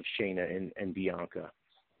exception of Shayna and Bianca.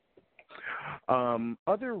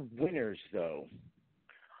 Other winners, though,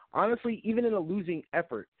 honestly, even in a losing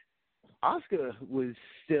effort, Asuka was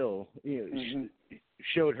still,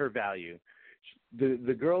 showed her value.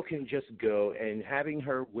 The girl can just go, and having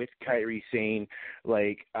her with Kairi Sane,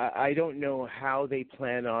 I don't know how they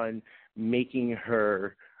plan on making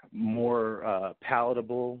her more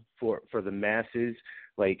palatable for the masses.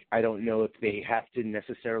 I don't know if they have to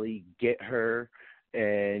necessarily get her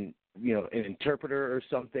and an interpreter or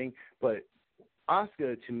something, but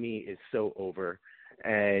Asuka to me is so over,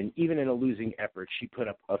 and even in a losing effort, she put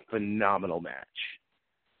up a phenomenal match.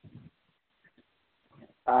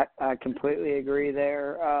 I completely agree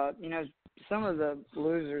there. Some of the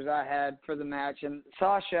losers I had for the match, and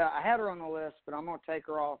Sasha, I had her on the list, but I'm going to take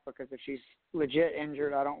her off because if she's legit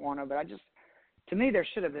injured, I don't want to. But to me, there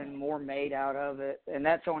should have been more made out of it, and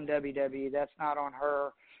that's on WWE. That's not on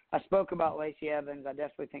her. I spoke about Lacey Evans. I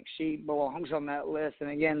definitely think she belongs on that list. And,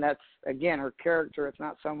 again, that's her character. It's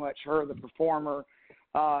not so much her, the performer.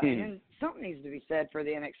 And then something needs to be said for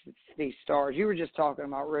the NXT stars. You were just talking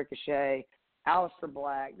about Ricochet, Aleister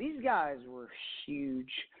Black. These guys were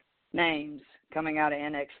huge names coming out of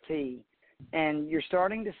NXT. And you're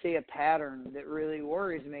starting to see a pattern that really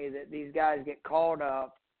worries me, that these guys get called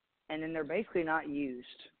up and then they're basically not used.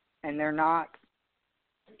 And they're not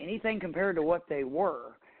anything compared to what they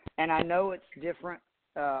were. And I know it's different.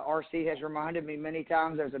 RC has reminded me many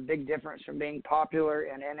times there's a big difference from being popular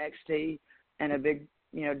in NXT and a big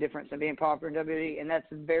difference in being popular in WWE, and that's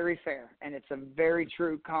very fair, and it's a very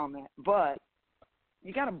true comment. But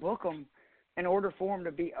you got to book them in order for them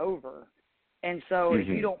to be over. And so if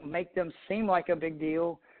you don't make them seem like a big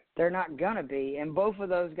deal, they're not going to be. And both of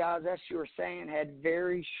those guys, as you were saying, had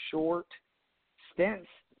very short stints.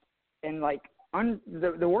 And,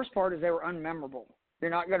 the worst part is they were unmemorable. You're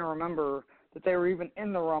not going to remember that they were even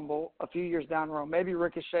in the Rumble a few years down the road. Maybe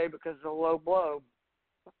Ricochet because of the low blow.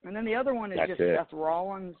 And then the other one is Seth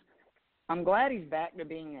Rollins. I'm glad he's back to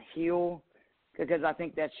being a heel because I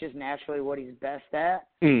think that's just naturally what he's best at.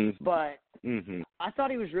 But I thought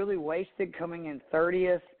he was really wasted coming in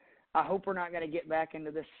 30th. I hope we're not going to get back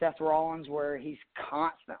into this Seth Rollins where he's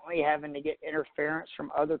constantly having to get interference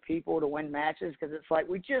from other people to win matches, because it's like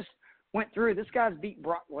we just went through. This guy's beat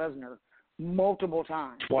Brock Lesnar multiple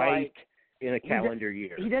times. Twice in a calendar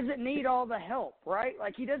year. He doesn't need all the help, right?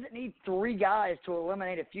 Like, he doesn't need three guys to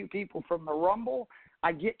eliminate a few people from the Rumble.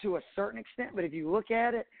 I get to a certain extent, but if you look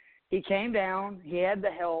at it, he came down, he had the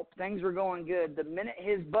help, things were going good. The minute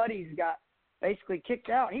his buddies got basically kicked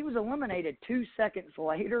out, he was eliminated 2 seconds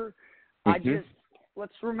later.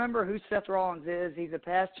 Let's remember who Seth Rollins is. He's a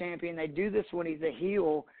past champion. They do this when he's a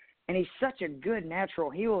heel, and he's such a good natural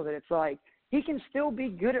heel that it's like he can still be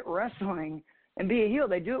good at wrestling and be a heel.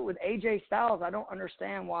 They do it with AJ Styles. I don't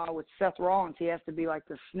understand why with Seth Rollins he has to be like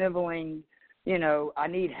the sniveling, I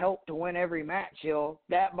need help to win every match heel.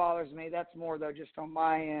 That bothers me. That's more, though, just on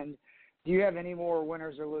my end. Do you have any more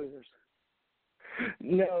winners or losers?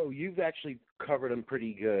 No, you've actually covered them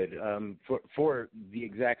pretty good for the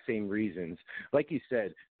exact same reasons. Like you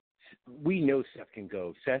said, we know Seth can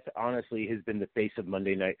go. Seth, honestly, has been the face of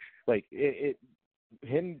Monday Night. Like,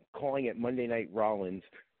 him calling it Monday Night Rollins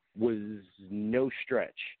was no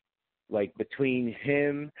stretch. Like, between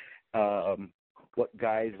him, what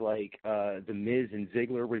guys like The Miz and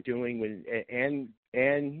Ziggler were doing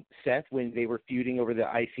and Seth when they were feuding over the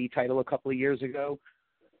IC title a couple of years ago,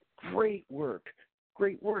 great work.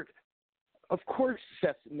 Of course,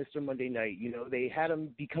 Seth's Mr. Monday Night. They had him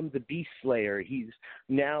become the Beast Slayer. He's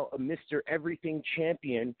now a Mr. Everything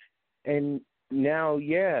champion, and now,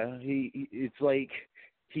 it's like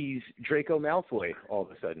he's Draco Malfoy all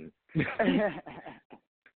of a sudden.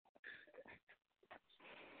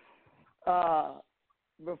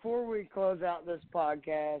 Before we close out this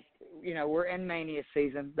podcast, we're in Mania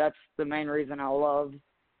season. That's the main reason I love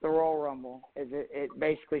the Royal Rumble, is it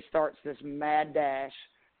basically starts this mad dash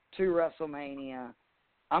to WrestleMania.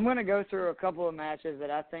 I'm going to go through a couple of matches that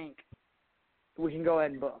I think we can go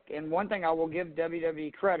ahead and book. And one thing I will give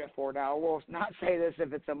WWE credit for, now I will not say this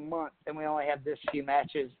if it's a month and we only have this few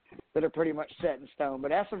matches that are pretty much set in stone.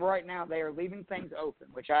 But as of right now, they are leaving things open,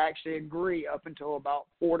 which I actually agree up until about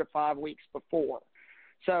 4 to 5 weeks before.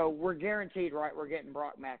 So we're guaranteed, right, we're getting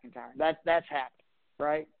Brock McIntyre. That's happening,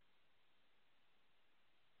 right?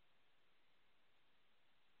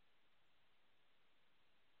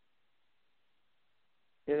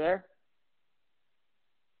 You there?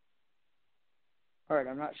 All right,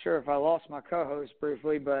 I'm not sure if I lost my co-host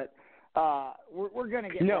briefly, but we're going to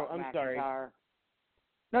get Brock McIntyre. Sorry.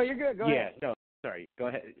 No, you're good. Go ahead. Yeah, no, sorry. Go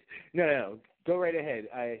ahead. No. Go right ahead.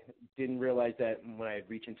 I didn't realize that when I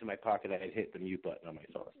reached into my pocket, I had hit the mute button on my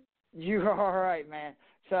phone. You are all right, man.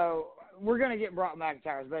 So we're going to get Brock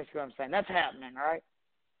McIntyre is basically what I'm saying. That's happening, right?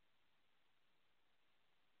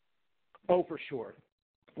 Oh, for sure.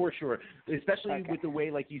 For sure. Especially with the way,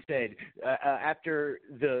 like you said, after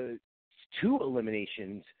the 2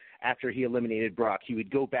 eliminations, after he eliminated Brock, he would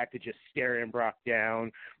go back to just staring Brock down.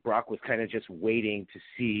 Brock was kind of just waiting to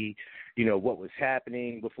see, what was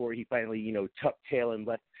happening before he finally, tucked tail and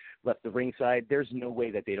left the ringside. There's no way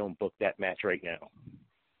that they don't book that match right now.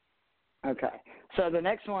 Okay. So the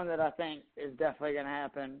next one that I think is definitely going to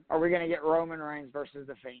happen, are we going to get Roman Reigns versus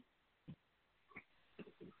The Fiend?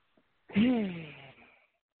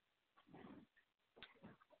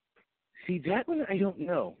 See, that one I don't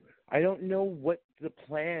know. I don't know what the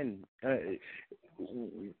plan.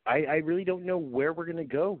 I really don't know where we're going to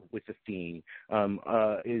go with The Fiend.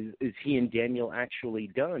 Is he and Daniel actually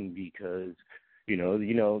done? Because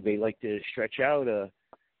they like to stretch out a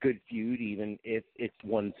good feud, even if it's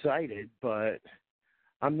one-sided. But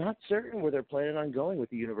I'm not certain where they're planning on going with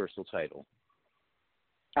the Universal title.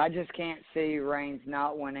 I just can't see Reigns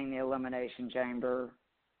not winning the Elimination Chamber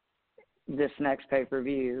this next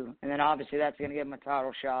pay-per-view. And then obviously that's going to give him a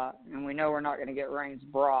title shot. And we know we're not going to get Reigns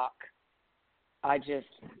Brock. I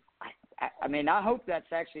mean, I hope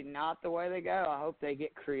that's actually not the way they go. I hope they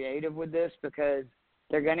get creative with this because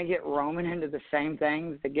they're going to get Roman into the same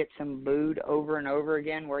things that gets him booed over and over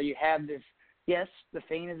again, where you have this, yes, The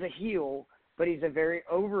Fiend is a heel, but he's a very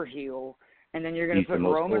over heel. And then you're going to put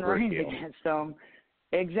Roman Reigns against him.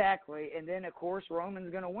 Exactly. And then, of course,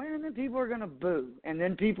 Roman's going to win, and then people are going to boo. And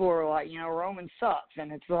then people are like, Roman sucks.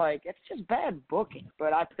 And it's like, it's just bad booking.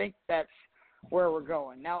 But I think that's where we're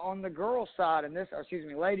going. Now, on the girl side and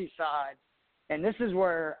lady side, and this is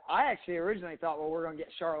where I actually originally thought, well, we're going to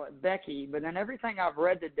get Charlotte Becky. But then everything I've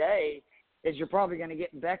read today is you're probably going to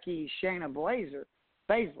get Becky Shayna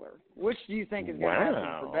Baszler. Which do you think is going to happen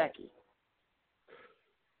for Becky?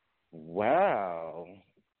 Wow.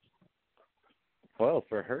 Well,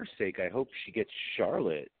 for her sake, I hope she gets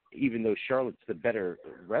Charlotte, even though Charlotte's the better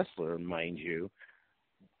wrestler, mind you.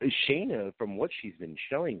 Shayna, from what she's been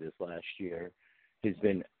showing this last year, has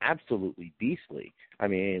been absolutely beastly. I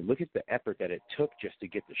mean, look at the effort that it took just to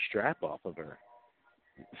get the strap off of her.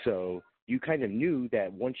 So you kind of knew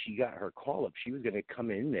that once she got her call-up, she was going to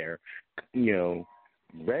come in there,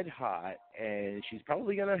 red hot, and she's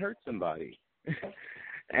probably going to hurt somebody.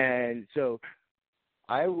 And so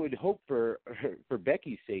I would hope for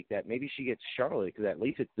Becky's sake that maybe she gets Charlotte, because at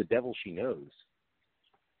least it's the devil she knows.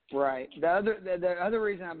 Right. The other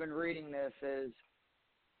reason I've been reading this is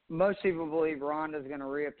most people believe Ronda's going to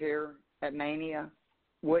reappear at Mania.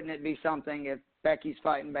 Wouldn't it be something if Becky's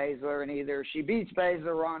fighting Baszler and either she beats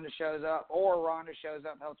Baszler, Ronda shows up, or Ronda shows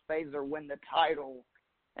up, helps Baszler win the title,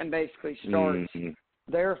 and basically starts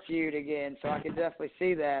their feud again? So I could definitely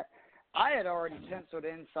see that. I had already penciled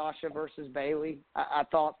in Sasha versus Bayley. I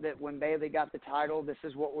thought that when Bayley got the title, this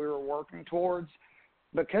is what we were working towards.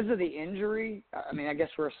 Because of the injury, I mean, I guess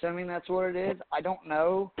we're assuming that's what it is. I don't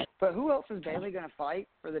know. But who else is Bayley going to fight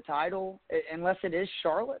for the title unless it is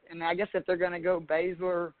Charlotte? And I guess if they're going to go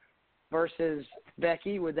Baszler versus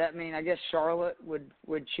Becky, would that mean I guess Charlotte would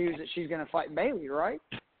choose that she's going to fight Bayley, right?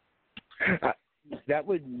 That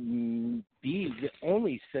would be the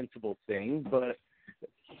only sensible thing, but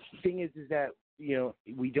the thing is that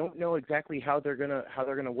we don't know exactly how they're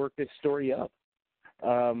gonna work this story up.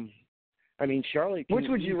 I mean, Charlotte. Which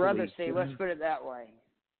would you rather see? Let's put it that way.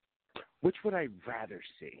 Which would I rather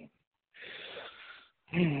see?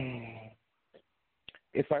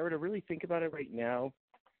 If I were to really think about it right now,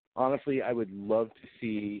 honestly, I would love to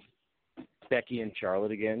see Becky and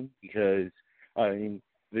Charlotte again because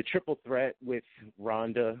the triple threat with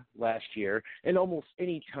Ronda last year, and almost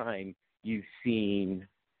any time you've seen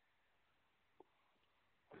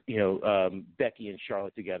Becky and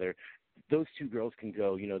Charlotte together, those two girls can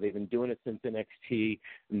go, they've been doing it since NXT,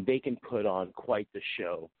 and they can put on quite the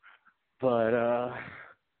show. But,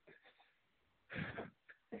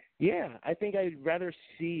 I think I'd rather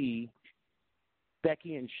see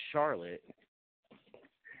Becky and Charlotte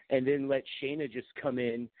and then let Shayna just come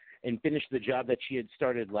in and finish the job that she had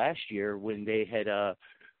started last year when they had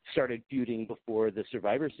started feuding before the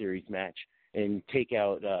Survivor Series match and take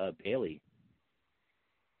out Bayley.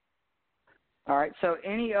 All right, so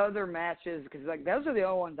any other matches, because those are the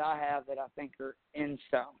only ones I have that I think are in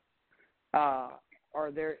stone.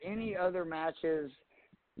 Are there any other matches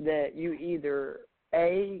that you either,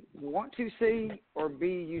 A, want to see, or B,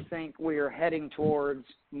 you think we are heading towards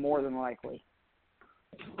more than likely?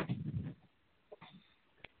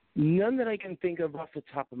 None that I can think of off the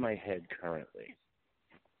top of my head currently.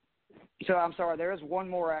 So I'm sorry, there is one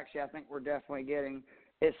more actually I think we're definitely getting.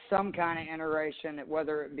 It's some kind of iteration,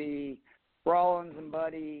 whether it be Rollins and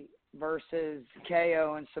Buddy versus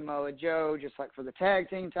KO and Samoa Joe, just like for the tag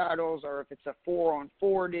team titles, or if it's a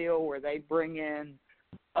 4-on-4 deal where they bring in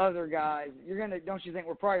other guys. Don't you think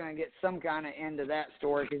we're probably gonna get some kind of end to that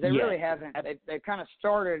story, because they really haven't. They've kind of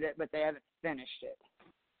started it, but they haven't finished it.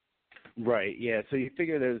 Right, yeah. So you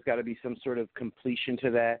figure there's got to be some sort of completion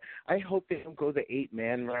to that. I hope they don't go the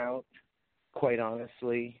 8-man route, quite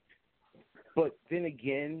honestly. But then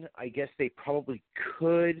again, I guess they probably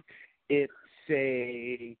could if,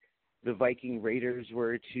 say, the Viking Raiders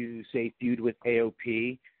were to, say, feud with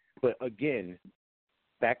AOP. But again,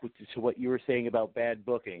 back to what you were saying about bad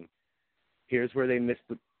booking, here's where they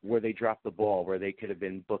where they dropped the ball, where they could have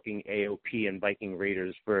been booking AOP and Viking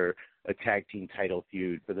Raiders for a tag team title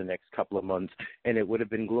feud for the next couple of months, and it would have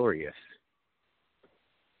been glorious.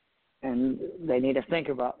 And they need to think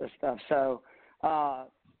about this stuff. So I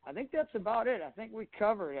think that's about it. I think we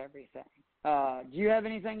covered everything. Do you have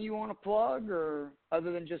anything you want to plug, or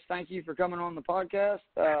other than just thank you for coming on the podcast?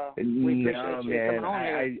 We appreciate you coming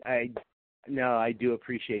on here. No, I do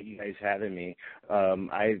appreciate you guys having me.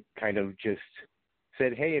 I kind of just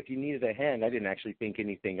said, hey, if you needed a hand, I didn't actually think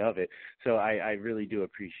anything of it. So I really do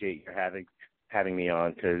appreciate your having me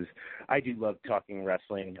on, because I do love talking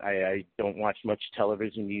wrestling. I don't watch much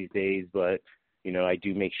television these days, but, I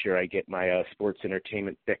do make sure I get my sports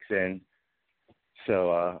entertainment fix in.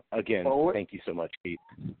 So, again, thank you so much, Keith.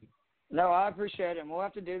 No, I appreciate it, and we'll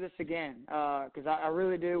have to do this again, because I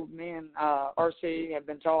really do. Me and RC have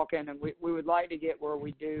been talking, and we would like to get where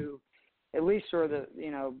we do at least sort of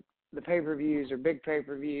the pay-per-views or big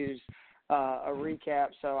pay-per-views, a recap.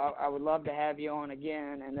 So I would love to have you on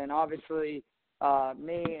again. And then obviously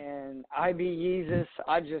me and IB Yeezus,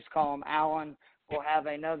 I just call him Alan, will have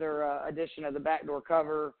another edition of the Backdoor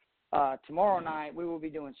Cover. Tomorrow night we will be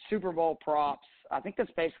doing Super Bowl props. I think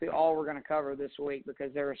that's basically all we're going to cover this week,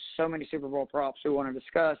 because there are so many Super Bowl props we want to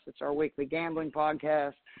discuss. It's our weekly gambling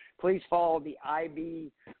podcast. Please follow the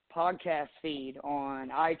IB podcast feed on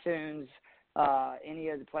iTunes, any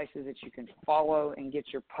of the places that you can follow and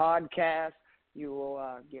get your podcast. You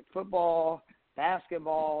will get football,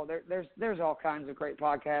 basketball. There's all kinds of great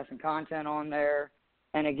podcasts and content on there.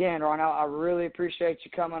 And again, Ronell, I really appreciate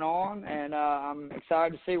you coming on, and I'm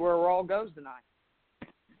excited to see where Raw goes tonight.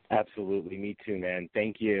 Absolutely. Me too, man.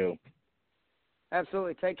 Thank you.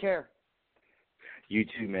 Absolutely. Take care. You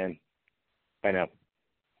too, man. Bye now.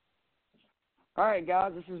 All right,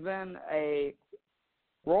 guys, this has been a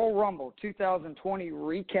Royal Rumble 2020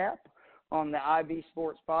 recap on the IB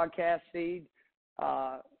Sports podcast feed.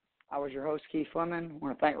 I was your host, Keith Fleming. I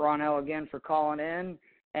want to thank Ronell again for calling in.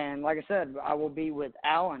 And like I said, I will be with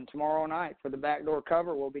Alan tomorrow night for the Backdoor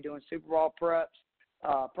Cover. We'll be doing Super Bowl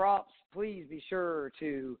props. Please be sure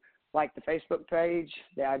to like the Facebook page,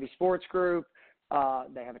 the IB Sports Group.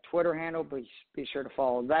 They have a Twitter handle. Please be sure to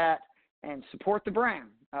follow that and support the brand.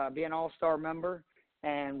 Be an all-star member,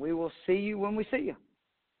 and we will see you when we see you.